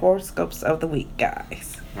my horoscopes of the week,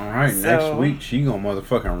 guys. All right, next week she gonna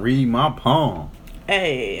motherfucking read my palm.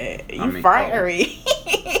 Hey, you fiery.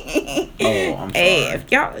 Oh, I'm sorry.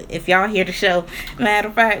 Hey, if y'all hear the show, matter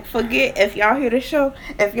of fact, forget if y'all hear the show,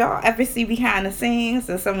 if y'all ever see behind the scenes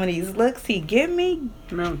and some of these looks he give me.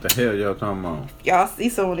 Man, what the hell y'all talking about? If y'all see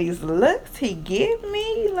some of these looks he give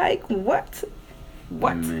me, like what?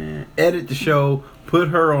 What? Man, edit the show, put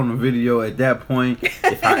her on the video at that point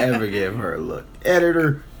if I ever give her a look.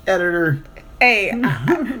 Editor. Hey,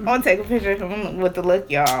 I'm gonna take a picture of him with the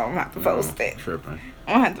look, y'all. I'm gonna have to post it. Tripping.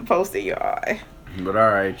 I'm gonna have to post it, y'all. But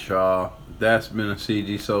alright, y'all. That's been a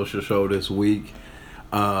CG Social Show this week.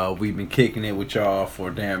 We've been kicking it with y'all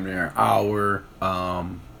for damn near an hour.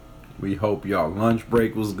 We hope y'all lunch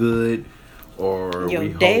break was good. Or your we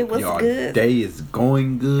day hope was y'all good. Day is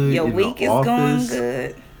going good. Your in week the is office. going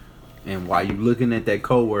good. And while you looking at that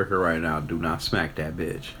coworker right now, do not smack that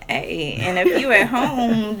bitch. Hey, and if you at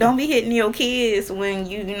home, don't be hitting your kids when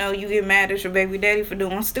you get mad at your baby daddy for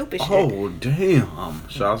doing stupid shit. Oh damn!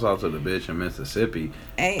 Shouts out to the bitch in Mississippi.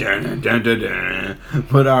 Hey. Dun, dun, dun, dun.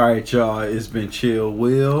 But all right, y'all. It's been Chill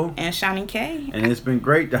Will And Shani K. and it's been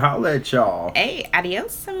great to holler at y'all. Hey,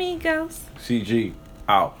 adios, amigos. CG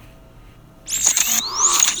out.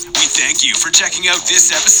 We thank you for checking out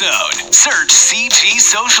this episode. Search CG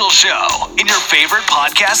Social Show in your favorite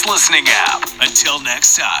podcast listening app. Until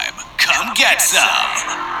next time, come get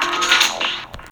some.